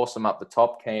awesome foursome up the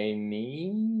top,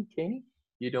 Keeney,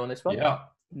 you doing this one? Yeah,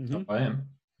 I am.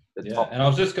 Yeah, and I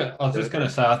was just going to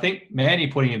say, I think Manny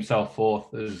putting himself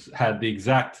forth has had the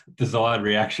exact desired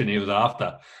reaction he was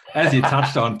after. As you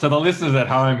touched on, to the listeners at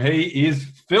home, he is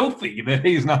filthy that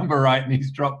he's number 8 and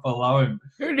he's dropped below him.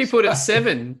 Who did he put at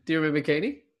 7? Do you remember,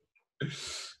 Keeney?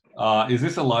 Is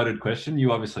this a loaded question?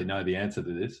 You obviously know the answer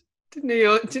to this.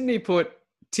 Didn't he put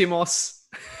Timos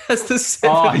as the 7th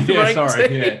Oh, yeah, ranked sorry.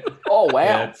 team? Yeah. Oh,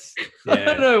 wow. I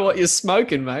don't know what you're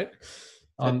smoking, mate.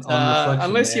 On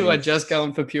Unless you reflection, are just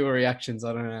going for pure reactions,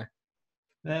 I don't know.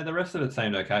 Yeah, the rest of it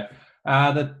seemed okay.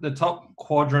 The top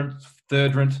quadrant,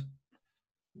 third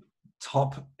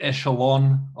top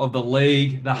echelon of the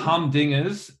league, the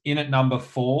Humdingers in at number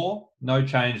 4, no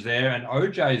change there. And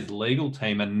OJ's legal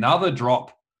team, another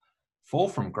drop, fall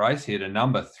from grace here to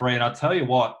number 3. And I tell you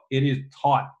what, it is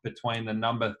tight between the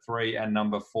number 3 and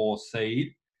number 4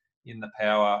 seed in the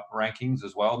power rankings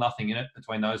as well. Nothing in it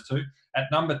between those two. At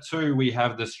number 2, we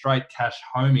have the Straight Cash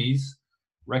Homies,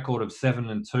 record of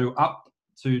 7-2, up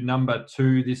to number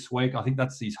 2 this week. I think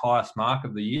that's his highest mark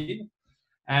of the year.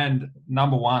 And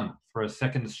number 1 for a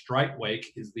second straight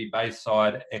week is the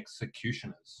Bayside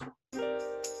Executioners.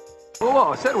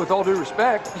 Whoa, I said it with all due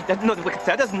respect.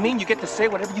 That doesn't mean you get to say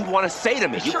whatever you want to say to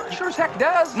me. Sure as heck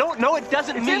does. No, it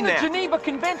doesn't mean that. It's in the Geneva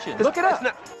Convention. Look it up.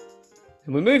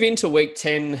 And we move into week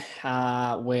 10,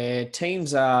 where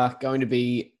teams are going to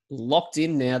be locked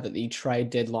in now that the trade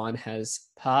deadline has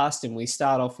passed. And we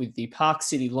start off with the Park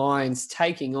City Lions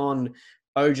taking on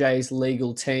OJ's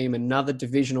legal team, another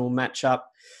divisional matchup.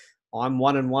 I'm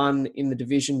 1-1 in the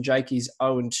division. Jake is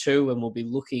 0-2, and we'll be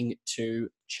looking to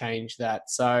change that.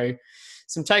 So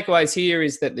some takeaways here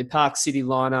is that the Park City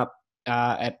lineup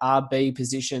at RB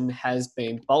position has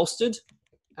been bolstered.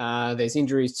 There's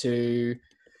injuries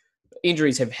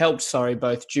have helped,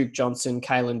 both Duke Johnson,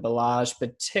 Kalen Balaj,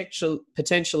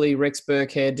 potentially Rex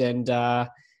Burkhead, and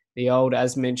the old,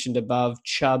 as mentioned above,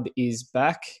 Chubb is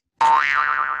back.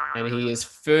 And he is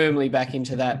firmly back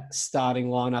into that starting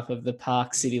lineup of the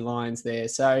Park City Lions there.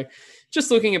 So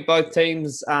just looking at both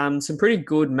teams, some pretty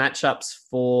good matchups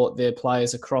for their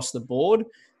players across the board.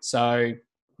 So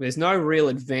there's no real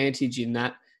advantage in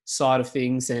that side of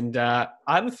things. And I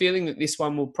have a feeling that this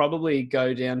one will probably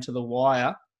go down to the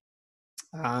wire,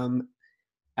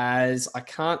 as I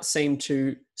can't seem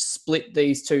to split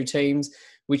these two teams,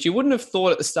 which you wouldn't have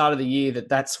thought at the start of the year that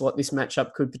that's what this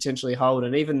matchup could potentially hold.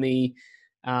 And even the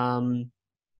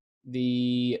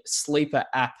Sleeper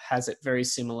app has it very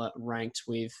similar, ranked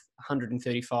with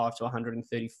 135 to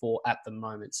 134 at the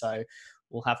moment. So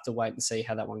we'll have to wait and see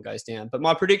how that one goes down. But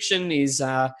my prediction is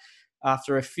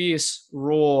after a fierce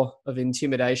roar of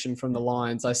intimidation from the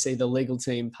Lions, I see the legal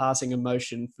team passing a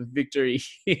motion for victory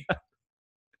here.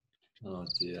 Oh,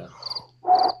 dear.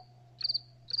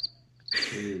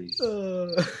 Jeez.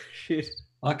 Oh, shit.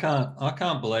 I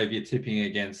can't believe you're tipping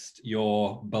against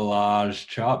your Balaj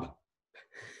Chubb.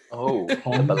 Oh,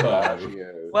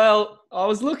 well, I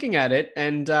was looking at it,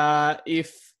 and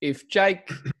if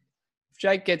Jake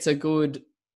gets a good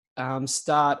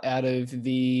start out of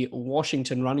the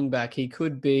Washington running back, he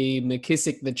could be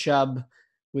McKissick the Chubb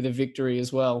with a victory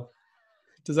as well.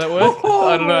 Does that work?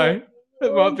 I don't know.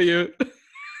 It might be it.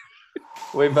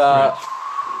 We've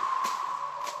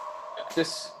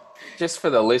just for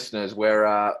the listeners,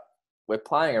 we're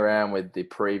playing around with the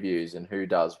previews and who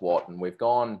does what, and we've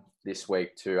gone this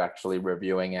week to actually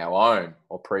reviewing our own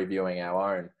or previewing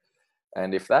our own.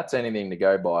 And if that's anything to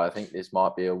go by, I think this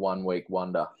might be a 1 week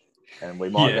wonder, and we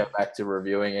might go back to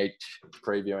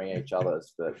previewing each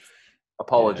other's. But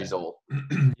apologies all.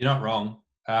 You're not wrong.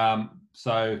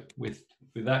 So with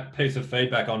that piece of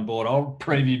feedback on board, I'll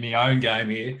preview my own game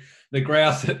here. The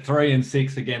Grouse at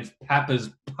 3-6 against Pappas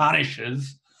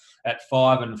Punishers at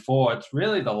 5-4. It's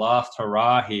really the last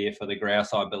hurrah here for the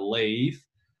Grouse, I believe.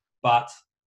 But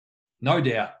no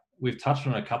doubt, we've touched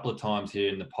on it a couple of times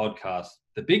here in the podcast.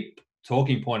 The big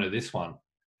talking point of this one,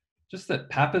 just that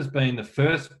Pappas being the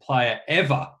first player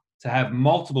ever to have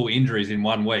multiple injuries in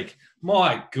 1 week.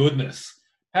 My goodness,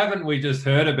 haven't we just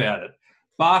heard about it?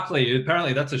 Barkley,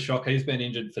 apparently that's a shock. He's been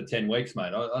injured for 10 weeks,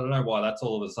 mate. I don't know why that's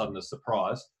all of a sudden a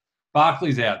surprise.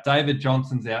 Barkley's out. David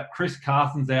Johnson's out. Chris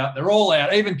Carson's out. They're all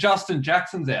out. Even Justin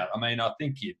Jackson's out. I mean, I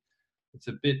think it's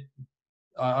a bit...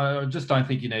 I just don't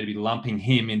think you need to be lumping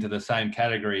him into the same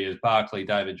category as Barkley,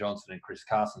 David Johnson, and Chris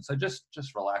Carson. So just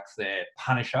relax there,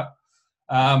 Punisher.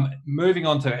 Moving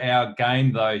on to our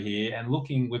game, though, here, and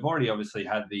looking... We've already obviously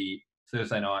had the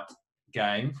Thursday night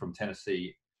game from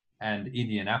Tennessee and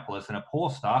Indianapolis, and a poor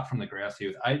start from the Grouse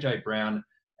here with AJ Brown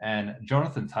and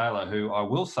Jonathan Taylor, who I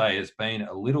will say has been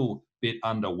a little bit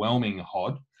underwhelming,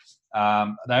 Hod.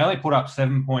 They only put up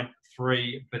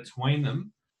 7.3 between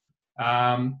them.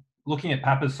 looking at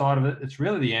Papa's side of it, it's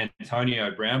really the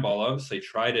Antonio Brown Bowl. I obviously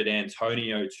traded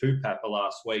Antonio to Papa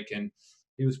last week, and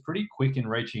he was pretty quick in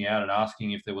reaching out and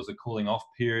asking if there was a cooling off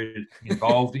period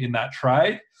involved in that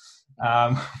trade,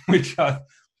 which I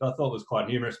thought was quite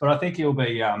humorous. But I think he'll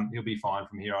be fine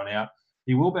from here on out.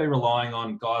 He will be relying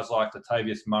on guys like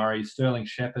Latavius Murray, Sterling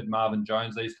Shepard, Marvin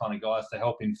Jones, these kind of guys to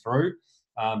help him through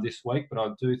this week. But I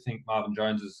do think Marvin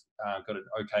Jones has got an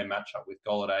okay matchup with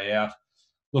Golladay out.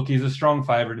 Look, he's a strong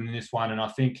favourite in this one, and I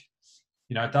think,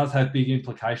 it does have big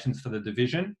implications for the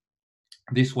division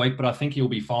this week, but I think he'll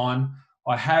be fine.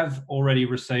 I have already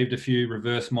received a few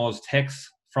reverse Moz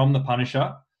texts from the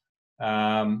Punisher,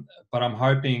 but I'm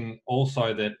hoping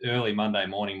also that early Monday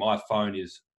morning my phone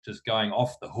is just going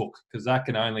off the hook, because that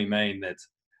can only mean that,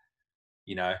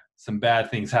 some bad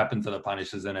things happen to the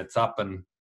Punishers and it's up and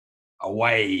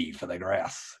away for the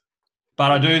grouse.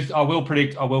 But I will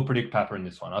predict Papa in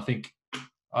this one. I think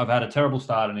I've had a terrible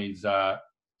start and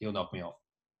he'll knock me off.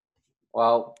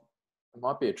 Well, it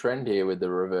might be a trend here with the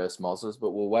reverse Mozzies,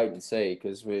 but we'll wait and see,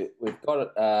 because we've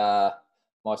got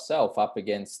myself up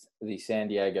against the San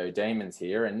Diego Demons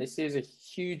here, and this is a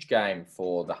huge game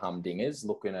for the Humdingers,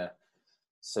 looking to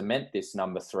cement this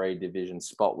number 3 division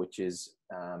spot, which is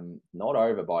not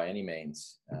over by any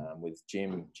means. With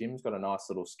Jim's got a nice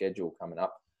little schedule coming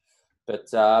up, but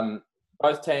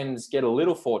both teams get a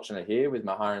little fortunate here with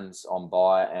Mahomes on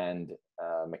bye and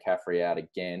McCaffrey out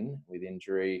again with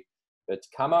injury. But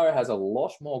Camo has a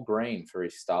lot more green for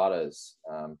his starters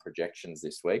projections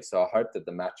this week. So I hope that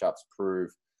the matchups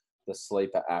prove the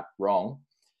sleeper app wrong.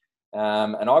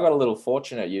 And I got a little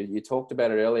fortunate. You talked about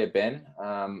it earlier, Ben,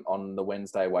 on the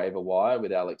Wednesday waiver wire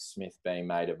with Alex Smith being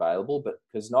made available. But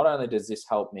because not only does this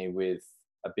help me with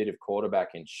a bit of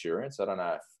quarterback insurance, I don't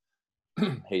know if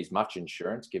he's much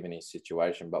insurance given his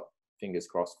situation, but fingers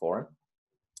crossed for him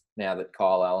now that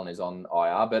Kyle Allen is on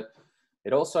IR. But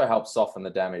it also helps soften the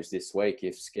damage this week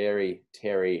if scary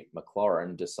Terry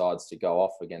McLaurin decides to go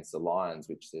off against the Lions,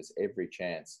 which there's every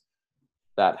chance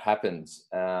that happens.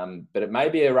 But it may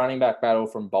be a running back battle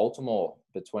from Baltimore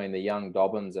between the young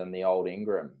Dobbins and the old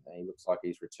Ingram. He looks like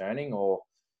he's returning, or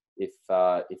if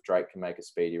Drake can make a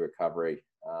speedy recovery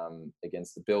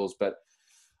against the Bills. But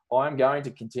I'm going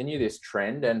to continue this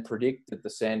trend and predict that the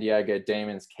San Diego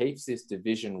Demons keeps this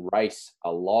division race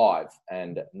alive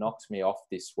and knocks me off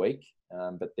this week.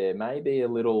 But there may be a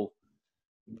little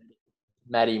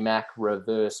Matty Mac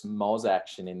reverse Moz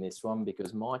action in this one,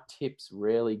 because my tips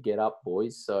rarely get up,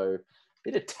 boys. So a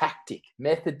bit of tactic,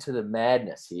 method to the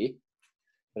madness here.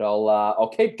 But I'll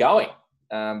keep going.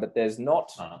 But there's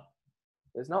not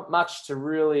much to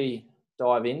really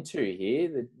dive into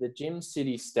here. The Gym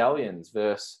City Stallions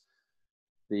versus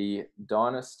the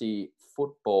Dynasty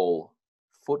Football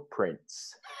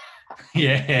Footprints.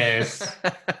 Yes.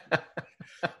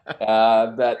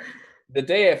 But the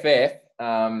DFF,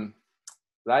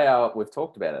 we've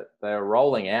talked about it. They are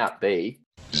rolling out the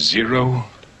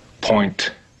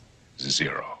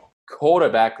 0.0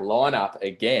 quarterback lineup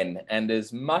again. And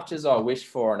as much as I wish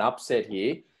for an upset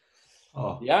here,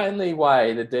 the only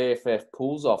way the DFF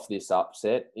pulls off this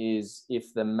upset is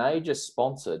if the major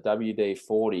sponsor,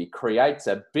 WD-40, creates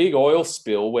a big oil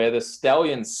spill where the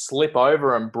Stallions slip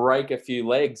over and break a few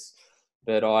legs.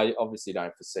 But I obviously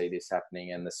don't foresee this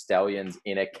happening, and the Stallions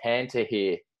in a canter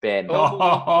here, Ben. I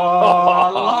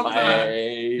love that.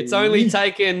 It's only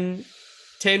taken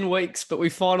 10 weeks, but we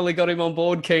finally got him on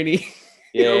board, Keeney.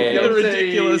 Yeah. A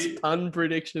ridiculous pun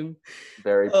prediction.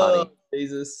 Very punny.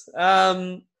 Jesus.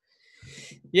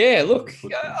 Yeah, look,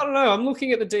 I don't know. I'm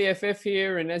looking at the DFF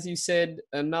here, and as you said,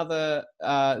 another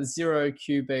 0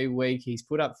 QB week. He's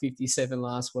put up 57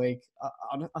 last week.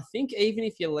 I think even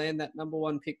if you land that number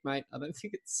 1 pick, mate, I don't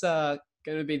think it's going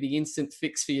to be the instant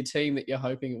fix for your team that you're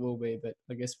hoping it will be, but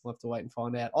I guess we'll have to wait and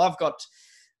find out. I've got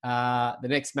the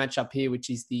next matchup here, which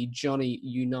is the Johnny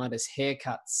Unitas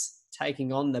Haircuts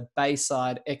taking on the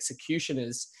Bayside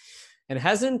Executioners. And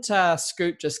hasn't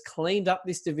Scoot just cleaned up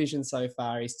this division so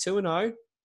far? He's 2-0.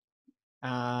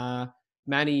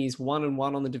 Manny is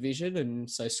 1-1 on the division, and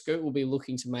so Scoot will be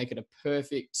looking to make it a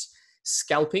perfect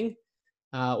scalping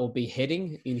or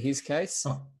beheading in his case.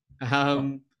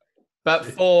 But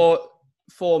for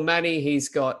Manny, he's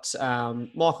got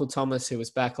Michael Thomas, who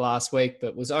was back last week,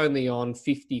 but was only on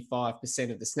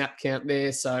 55% of the snap count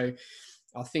there. So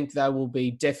I think they will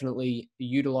be definitely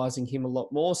utilising him a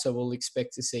lot more. So we'll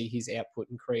expect to see his output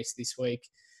increase this week.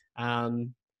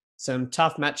 Some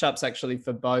tough matchups actually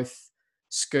for both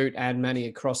Scoot and Manny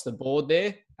across the board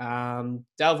there.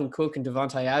 Dalvin Cook and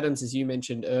Devontae Adams, as you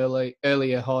mentioned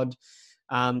earlier, Hod,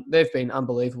 they've been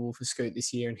unbelievable for Scoot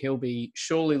this year, and he'll be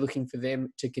surely looking for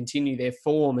them to continue their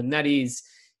form, and that is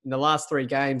in the last 3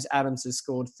 games, Adams has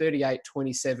scored 38,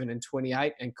 27 and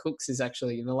 28. And Cooks is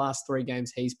actually, in the last 3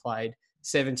 games he's played,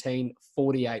 17,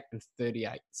 48 and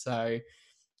 38. So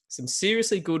some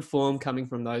seriously good form coming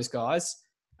from those guys.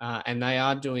 And they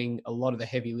are doing a lot of the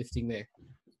heavy lifting there.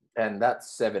 And that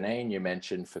 17 you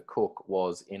mentioned for Cook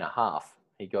was in a half.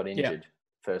 He got injured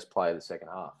first play of the second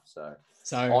half. So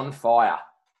on fire.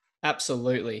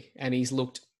 Absolutely. And he's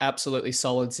looked absolutely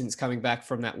solid since coming back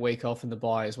from that week off in the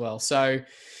bye as well. So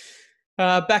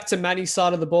back to Matty's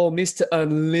side of the ball. Mr.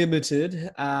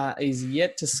 Unlimited is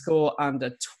yet to score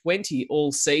under 20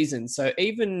 all season. So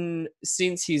even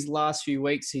since his last few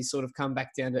weeks, he's sort of come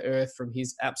back down to earth from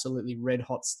his absolutely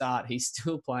red-hot start. He's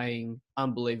still playing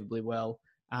unbelievably well.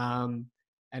 And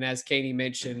as Keeney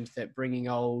mentioned, that bringing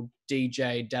old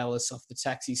DJ Dallas off the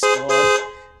taxi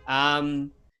squad,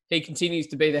 he continues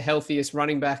to be the healthiest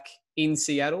running back in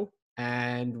Seattle.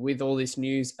 And with all this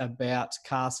news about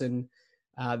Carson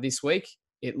this week,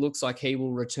 it looks like he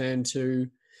will return to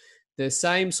the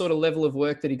same sort of level of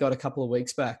work that he got a couple of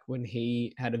weeks back when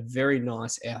he had a very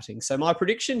nice outing. So my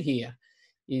prediction here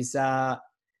is that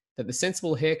the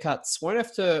sensible haircuts won't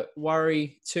have to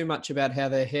worry too much about how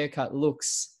their haircut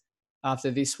looks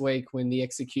after this week when the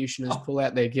executioners pull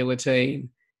out their guillotine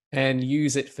and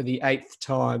use it for the 8th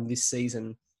time this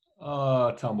season.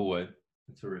 Oh, tumbleweed.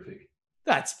 That's horrific.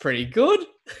 That's pretty good.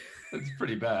 That's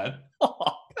pretty bad.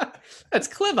 Oh, that's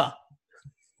clever.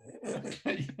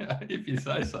 Yeah, if you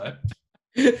say so.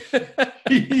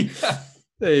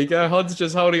 There you go. Hod's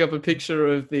just holding up a picture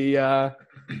of the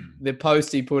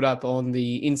post he put up on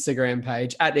the Instagram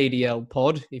page at EDL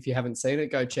Pod. If you haven't seen it,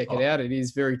 go check it out. It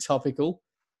is very topical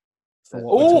for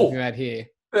what we're talking about here.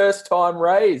 First time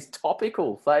raised.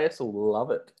 Topical. Thais will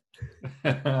love it.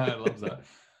 I love that.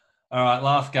 All right,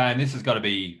 last game. This has got to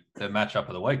be the matchup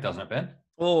of the week, doesn't it, Ben?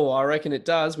 Oh, I reckon it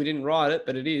does. We didn't write it,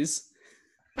 but it is.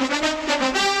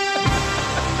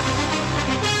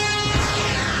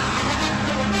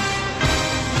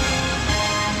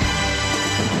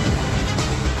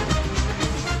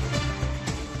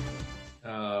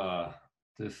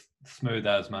 Just smooth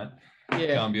as, mate.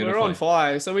 Yeah, we're on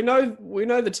fire. So we know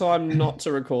the time not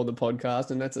to record the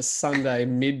podcast, and that's a Sunday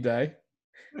midday.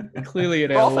 Clearly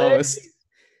at our lowest.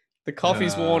 The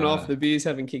coffee's worn off. The beers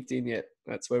haven't kicked in yet.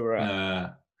 That's where we're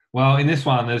at. Well, in this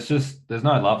one, there's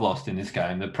no love lost in this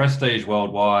game. The Prestige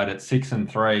Worldwide at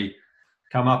 6-3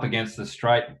 come up against the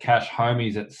Straight Cash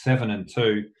Homies at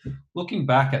 7-2. Looking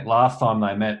back at last time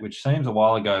they met, which seems a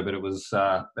while ago, but it was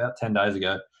about 10 days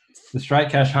ago, the Straight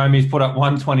Cash Homies put up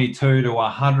 122 to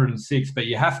 106. But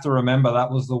you have to remember that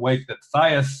was the week that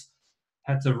Thais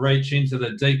had to reach into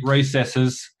the deep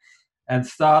recesses and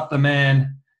start the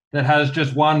man that has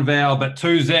just one vowel but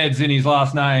 2 Zs in his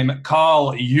last name,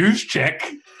 Kyle Juszczyk,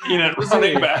 in at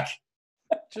running back.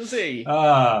 Juicy.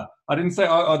 I didn't say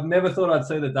I'd never thought I'd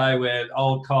see the day where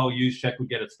old Kyle Juszczyk would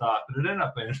get a start, but it ended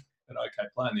up being an okay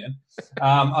play in the end.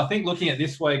 I think looking at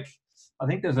this week, I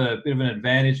think there's a bit of an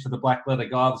advantage to the black leather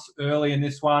gloves early in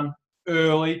this one.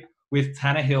 Early, with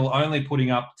Tannehill only putting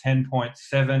up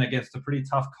 10.7 against a pretty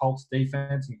tough Colts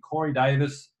defense, and Corey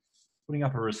Davis putting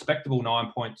up a respectable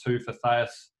 9.2 for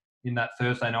Thais in that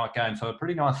Thursday night game. So a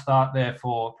pretty nice start there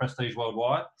for Prestige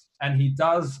Worldwide. And he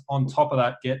does, on top of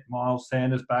that, get Miles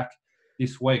Sanders back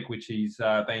this week, which he's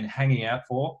been hanging out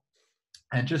for.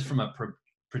 And just from a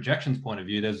projections point of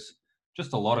view, there's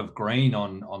just a lot of green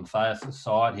on Thais'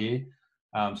 side here.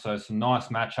 So some nice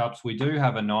matchups. We do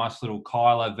have a nice little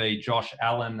Kyler v. Josh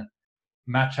Allen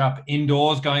matchup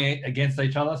indoors going against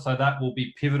each other. So that will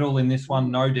be pivotal in this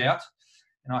one, no doubt.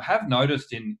 And I have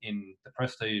noticed in the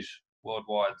Prestige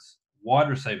Worldwide's wide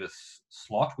receivers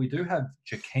slot, we do have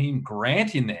Jakeem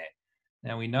Grant in there.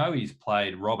 Now, we know he's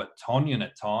played Robert Tonyan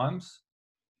at times,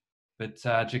 but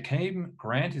Jakeem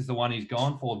Grant is the one he's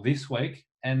gone for this week.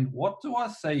 And what do I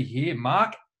see here?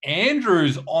 Mark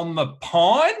Andrews on the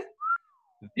pine?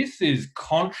 This is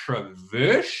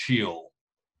controversial.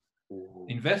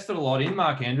 Invested a lot in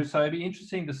Mark Andrews, so it'd be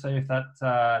interesting to see if that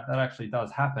actually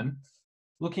does happen.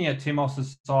 Looking at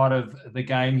Timos's side of the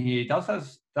game here,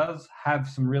 does have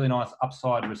some really nice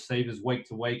upside receivers week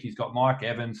to week. He's got Mike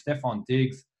Evans, Stephon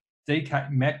Diggs,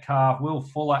 DK Metcalf, Will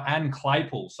Fuller, and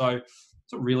Claypool. So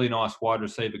it's a really nice wide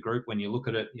receiver group when you look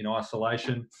at it in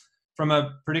isolation. From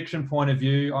a prediction point of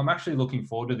view, I'm actually looking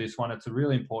forward to this one. It's a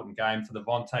really important game for the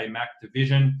Vontae Mack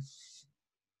division.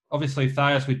 Obviously,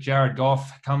 Thais with Jared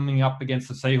Goff coming up against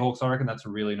the Seahawks. I reckon that's a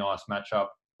really nice matchup.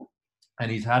 And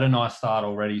he's had a nice start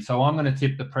already. So I'm going to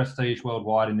tip the Prestige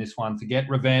Worldwide in this one to get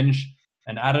revenge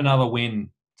and add another win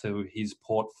to his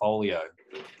portfolio.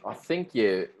 I think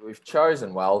we've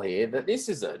chosen well here. That this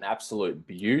is an absolute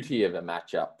beauty of a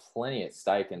matchup. Plenty at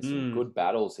stake and some good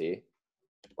battles here.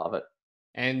 Love it.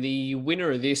 And the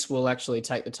winner of this will actually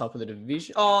take the top of the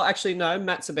division. Oh, actually, no.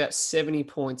 Matt's about 70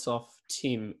 points off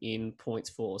Tim in points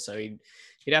for. So he'd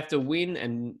have to win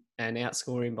and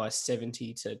outscore him by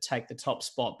 70 to take the top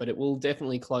spot. But it will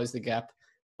definitely close the gap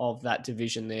of that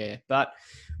division there. But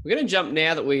we're going to jump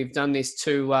now that we've done this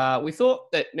to, we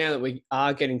thought that now that we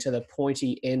are getting to the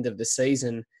pointy end of the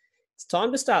season, it's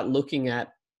time to start looking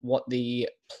at what the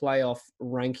playoff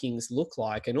rankings look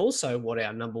like and also what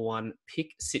our number one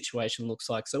pick situation looks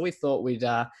like. So we thought we'd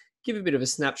give a bit of a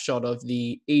snapshot of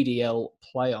the EDL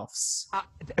playoffs.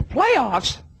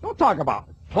 Playoffs? Don't talk about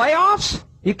it. Playoffs?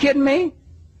 You kidding me?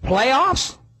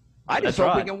 Playoffs? I just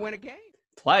hope we can win a game.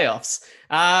 Playoffs.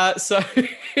 So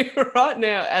right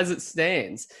now, as it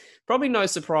stands, probably no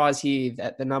surprise here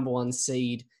that the number one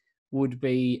seed would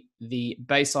be the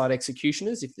Bayside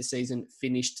Executioners if the season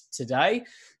finished today,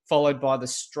 followed by the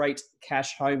Straight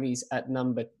Cash Homies at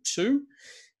number 2.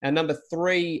 And number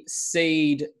 3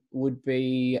 seed would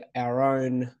be our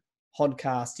own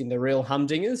Hodcast in the Real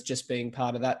Humdingers. Just being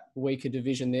part of that weaker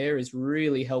division there is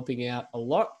really helping out a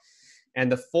lot. And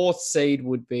the 4th seed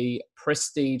would be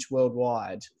Prestige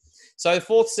Worldwide. So the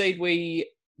 4th seed, we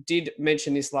did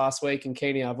mention this last week, and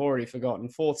Keeney, I've already forgotten.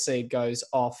 4th seed goes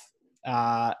off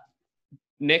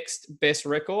next best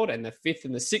record, and the 5th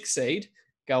and the 6th seed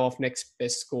go off next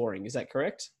best scoring. Is that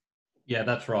correct? Yeah,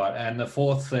 that's right. And the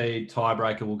 4th seed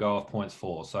tiebreaker will go off points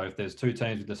for. So if there's 2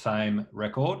 teams with the same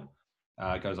record,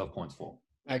 it goes off points for.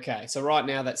 Okay, so right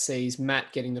now that sees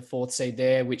Matt getting the 4th seed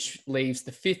there, which leaves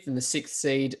the 5th and the 6th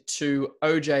seed to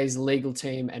OJ's legal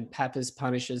team and Papa's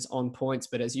Punishers on points.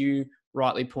 But as you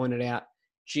rightly pointed out,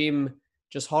 Jim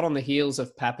just hot on the heels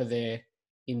of Papa there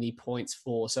in the points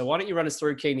for. So why don't you run us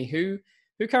through, Keeney, who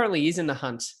currently is in the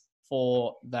hunt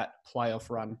for that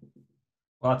playoff run?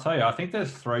 Well, I'll tell you, I think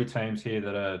there's 3 teams here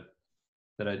that are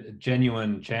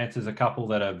genuine chances, a couple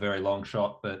that are very long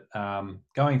shot, but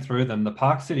going through them, the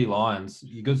Park City Lions,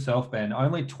 your good self, Ben,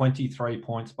 only 23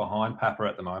 points behind Papa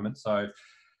at the moment. So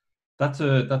that's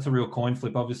a real coin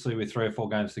flip. Obviously, with 3 or 4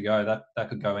 games to go, that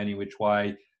could go any which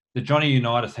way. The Johnny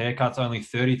Unitas Haircuts only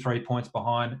 33 points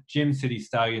behind. Gym City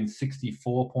Stallions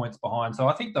 64 points behind. So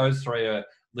I think those 3 are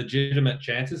legitimate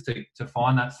chances to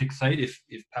find that 6th seed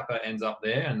if Papa ends up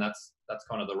there, and that's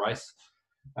kind of the race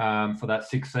for that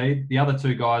 6th seed. The other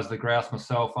 2 guys, the Grouse,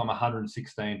 myself, I'm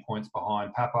 116 points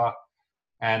behind Papa,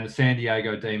 and the San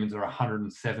Diego Demons are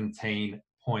 117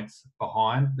 points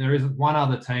behind. There is one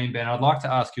other team, Ben. I'd like to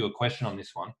ask you a question on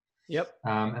this one. Yep.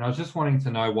 And I was just wanting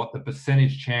to know what the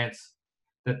percentage chance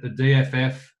that the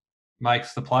DFF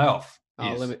makes the playoff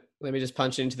is. Let me just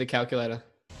punch it into the calculator.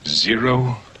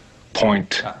 0.0.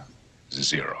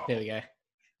 There we go.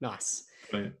 Nice.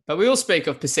 Brilliant. But we all speak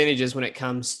of percentages when it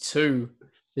comes to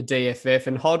the DFF.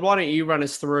 And Hod, why don't you run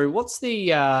us through what's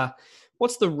the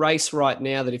race right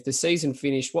now that if the season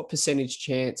finished, what percentage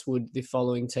chance would the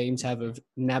following teams have of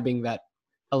nabbing that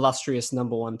illustrious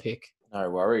number 1 pick? No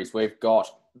worries. We've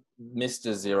got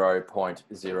Mr.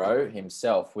 0.0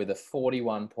 himself with a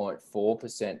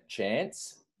 41.4%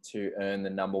 chance to earn the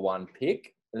number 1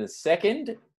 pick. The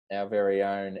second, our very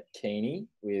own Keeney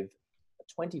with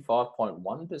a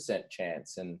 25.1%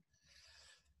 chance. And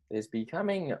there's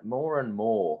becoming more and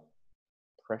more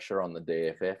pressure on the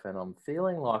DFF, and I'm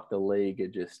feeling like the league are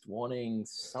just wanting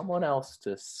someone else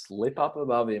to slip up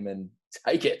above him and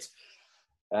take it.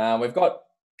 We've got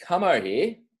Camo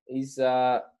here. He's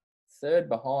 3rd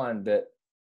behind, but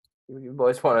you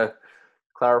boys want to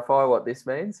clarify what this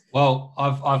means? Well,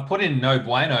 I've put in no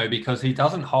bueno because he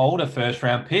doesn't hold a 1st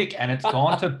round pick, and it's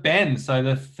gone to Ben. So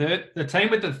the team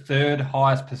with the 3rd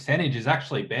highest percentage is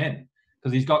actually Ben,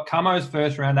 because he's got Camo's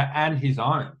 1st rounder and his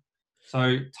own.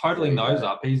 So totaling those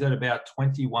up, he's at about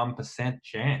 21%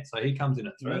 chance. So he comes in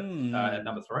at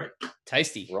number 3.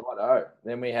 Tasty. Righto.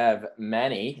 Then we have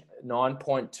Manny,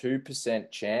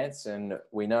 9.2% chance, and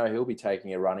we know he'll be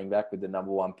taking a running back with the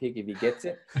number 1 pick if he gets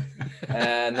it.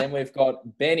 And then we've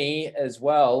got Benny as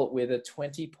well with a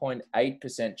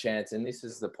 20.8% chance, and this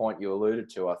is the point you alluded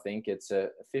to, I think. It's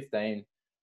a 15%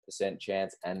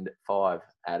 chance and 5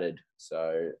 added.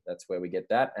 So that's where we get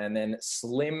that. And then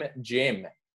Slim Jim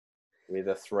with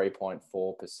a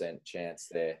 3.4% chance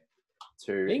there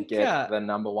to get the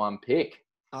number 1 pick.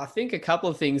 I think a couple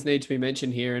of things need to be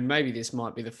mentioned here, and maybe this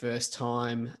might be the first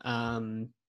time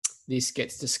this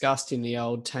gets discussed in the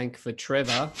old Tank for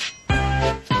Trevor,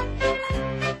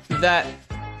 that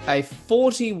a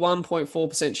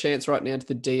 41.4% chance right now to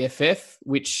the DFF,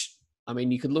 which I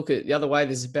mean, you could look at it the other way.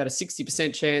 There's about a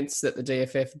 60% chance that the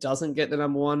DFF doesn't get the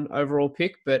number 1 overall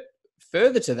pick. But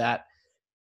further to that,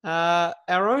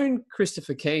 our own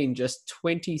Christopher Keane just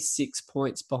 26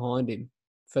 points behind him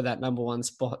for that number 1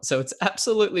 spot. So it's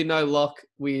absolutely no lock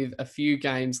with a few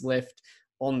games left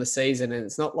on the season. And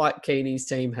it's not like Keeney's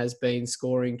team has been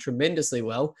scoring tremendously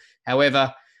well.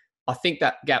 However, I think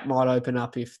that gap might open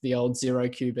up if the old 0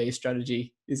 QB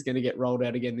strategy is going to get rolled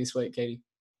out again this week, Keeney.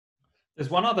 There's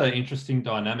one other interesting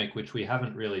dynamic which we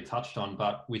haven't really touched on,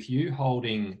 but with you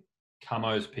holding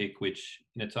Camo's pick, which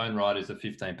in its own right is a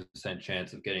 15%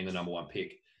 chance of getting the number 1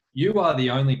 pick, you are the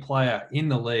only player in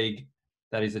the league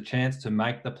that is a chance to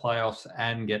make the playoffs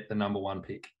and get the number 1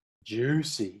 pick.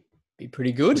 Juicy. Be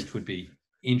pretty good. Which would be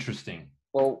interesting.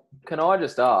 Well, can I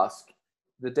just ask,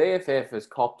 the DFF has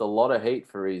copped a lot of heat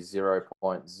for his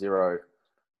 0.0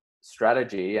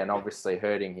 strategy and obviously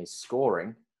hurting his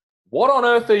scoring. What on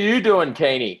earth are you doing,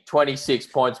 Keeney? 26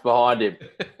 points behind him.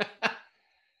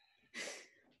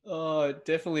 Oh, it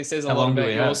definitely says a lot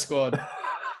about your squad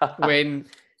when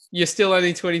you're still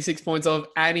only 26 points off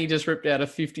and he just ripped out a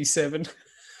 57.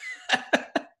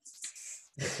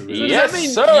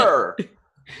 Yes, sir.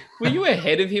 Were you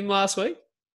ahead of him last week?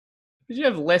 Did you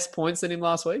have less points than him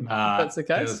last week? If that's the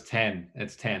case? It was 10.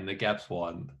 It's 10. The gap's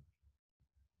widened.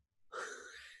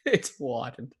 It's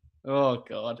widened. Oh,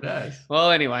 God. Yes.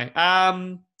 Well, anyway,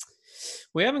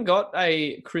 we haven't got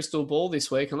a crystal ball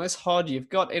this week, unless, Hod, you've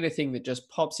got anything that just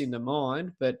pops into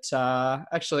mind. But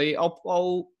actually,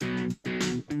 I'll...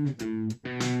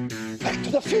 Back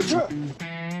to the future!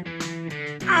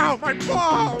 Ow, my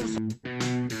balls!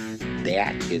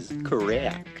 That is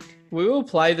correct. We will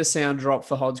play the sound drop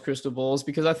for Hod's crystal balls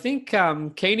because I think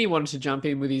Keeney wanted to jump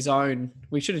in with his own.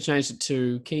 We should have changed it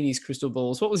to Keeney's crystal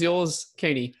balls. What was yours,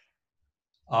 Keeney?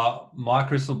 My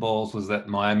crystal balls was that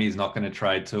Miami's not going to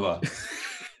trade Tua.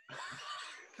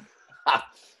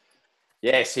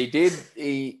 Yes, he did.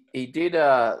 He did.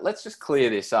 Let's just clear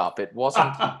this up. It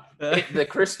wasn't the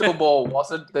crystal ball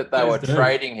wasn't that they were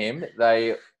trading him.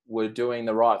 They were doing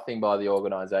the right thing by the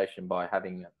organization by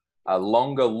having a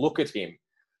longer look at him.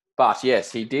 But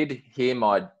yes, he did hear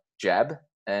my jab,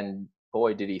 and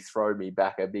boy, did he throw me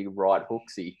back a big right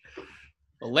hooksy.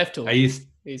 A left hook. Are you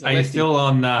still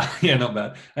on? Yeah, not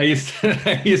bad. Are you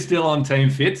still on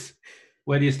Team Fitz?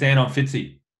 Where do you stand on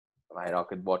Fitzy? Mate, I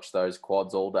could watch those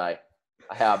quads all day.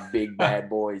 How big bad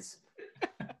boys.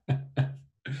 I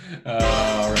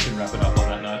reckon wrap it up on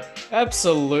that note.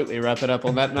 Absolutely wrap it up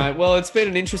on that note. Well, it's been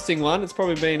an interesting one. It's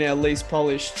probably been our least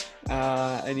polished.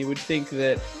 And you would think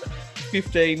that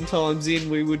 15 times in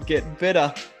we would get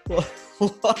better.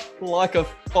 Like a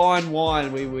fine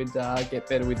wine, we would get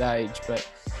better with age. But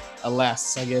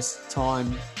alas, I guess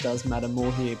time does matter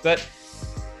more here. But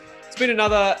it's been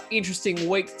another interesting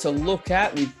week to look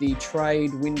at with the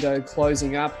trade window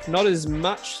closing up. Not as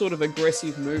much sort of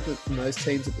aggressive movement from those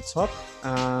teams at the top.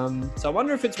 So I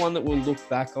wonder if it's one that we'll look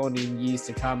back on in years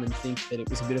to come and think that it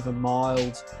was a bit of a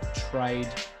mild trade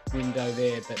window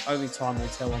there, but only time will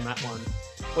tell on that one.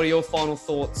 What are your final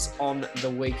thoughts on the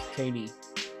week, Keeney?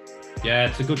 Yeah,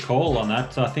 it's a good call on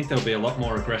that. So I think there'll be a lot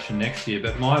more aggression next year.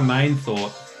 But my main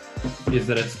thought is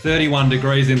that it's 31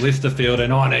 degrees in Listerfield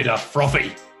and I need a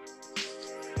frothy.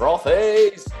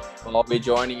 Frothies! Well, I'll be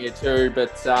joining you too,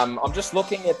 but I'm just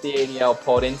looking at the EDL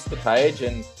Pod Insta page,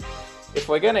 and if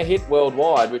we're going to hit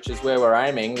worldwide, which is where we're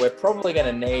aiming, we're probably going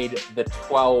to need the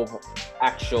 12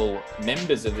 actual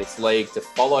members of this league to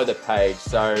follow the page.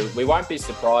 So we won't be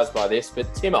surprised by this,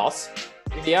 but Timos,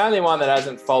 you're the only one that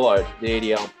hasn't followed the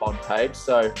EDL Pod page,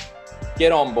 so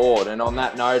get on board. And on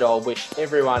that note, I'll wish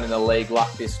everyone in the league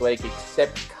luck this week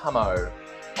except Camo.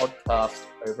 Podcast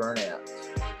over and out.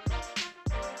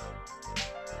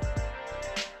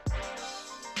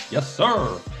 Yes,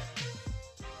 sir.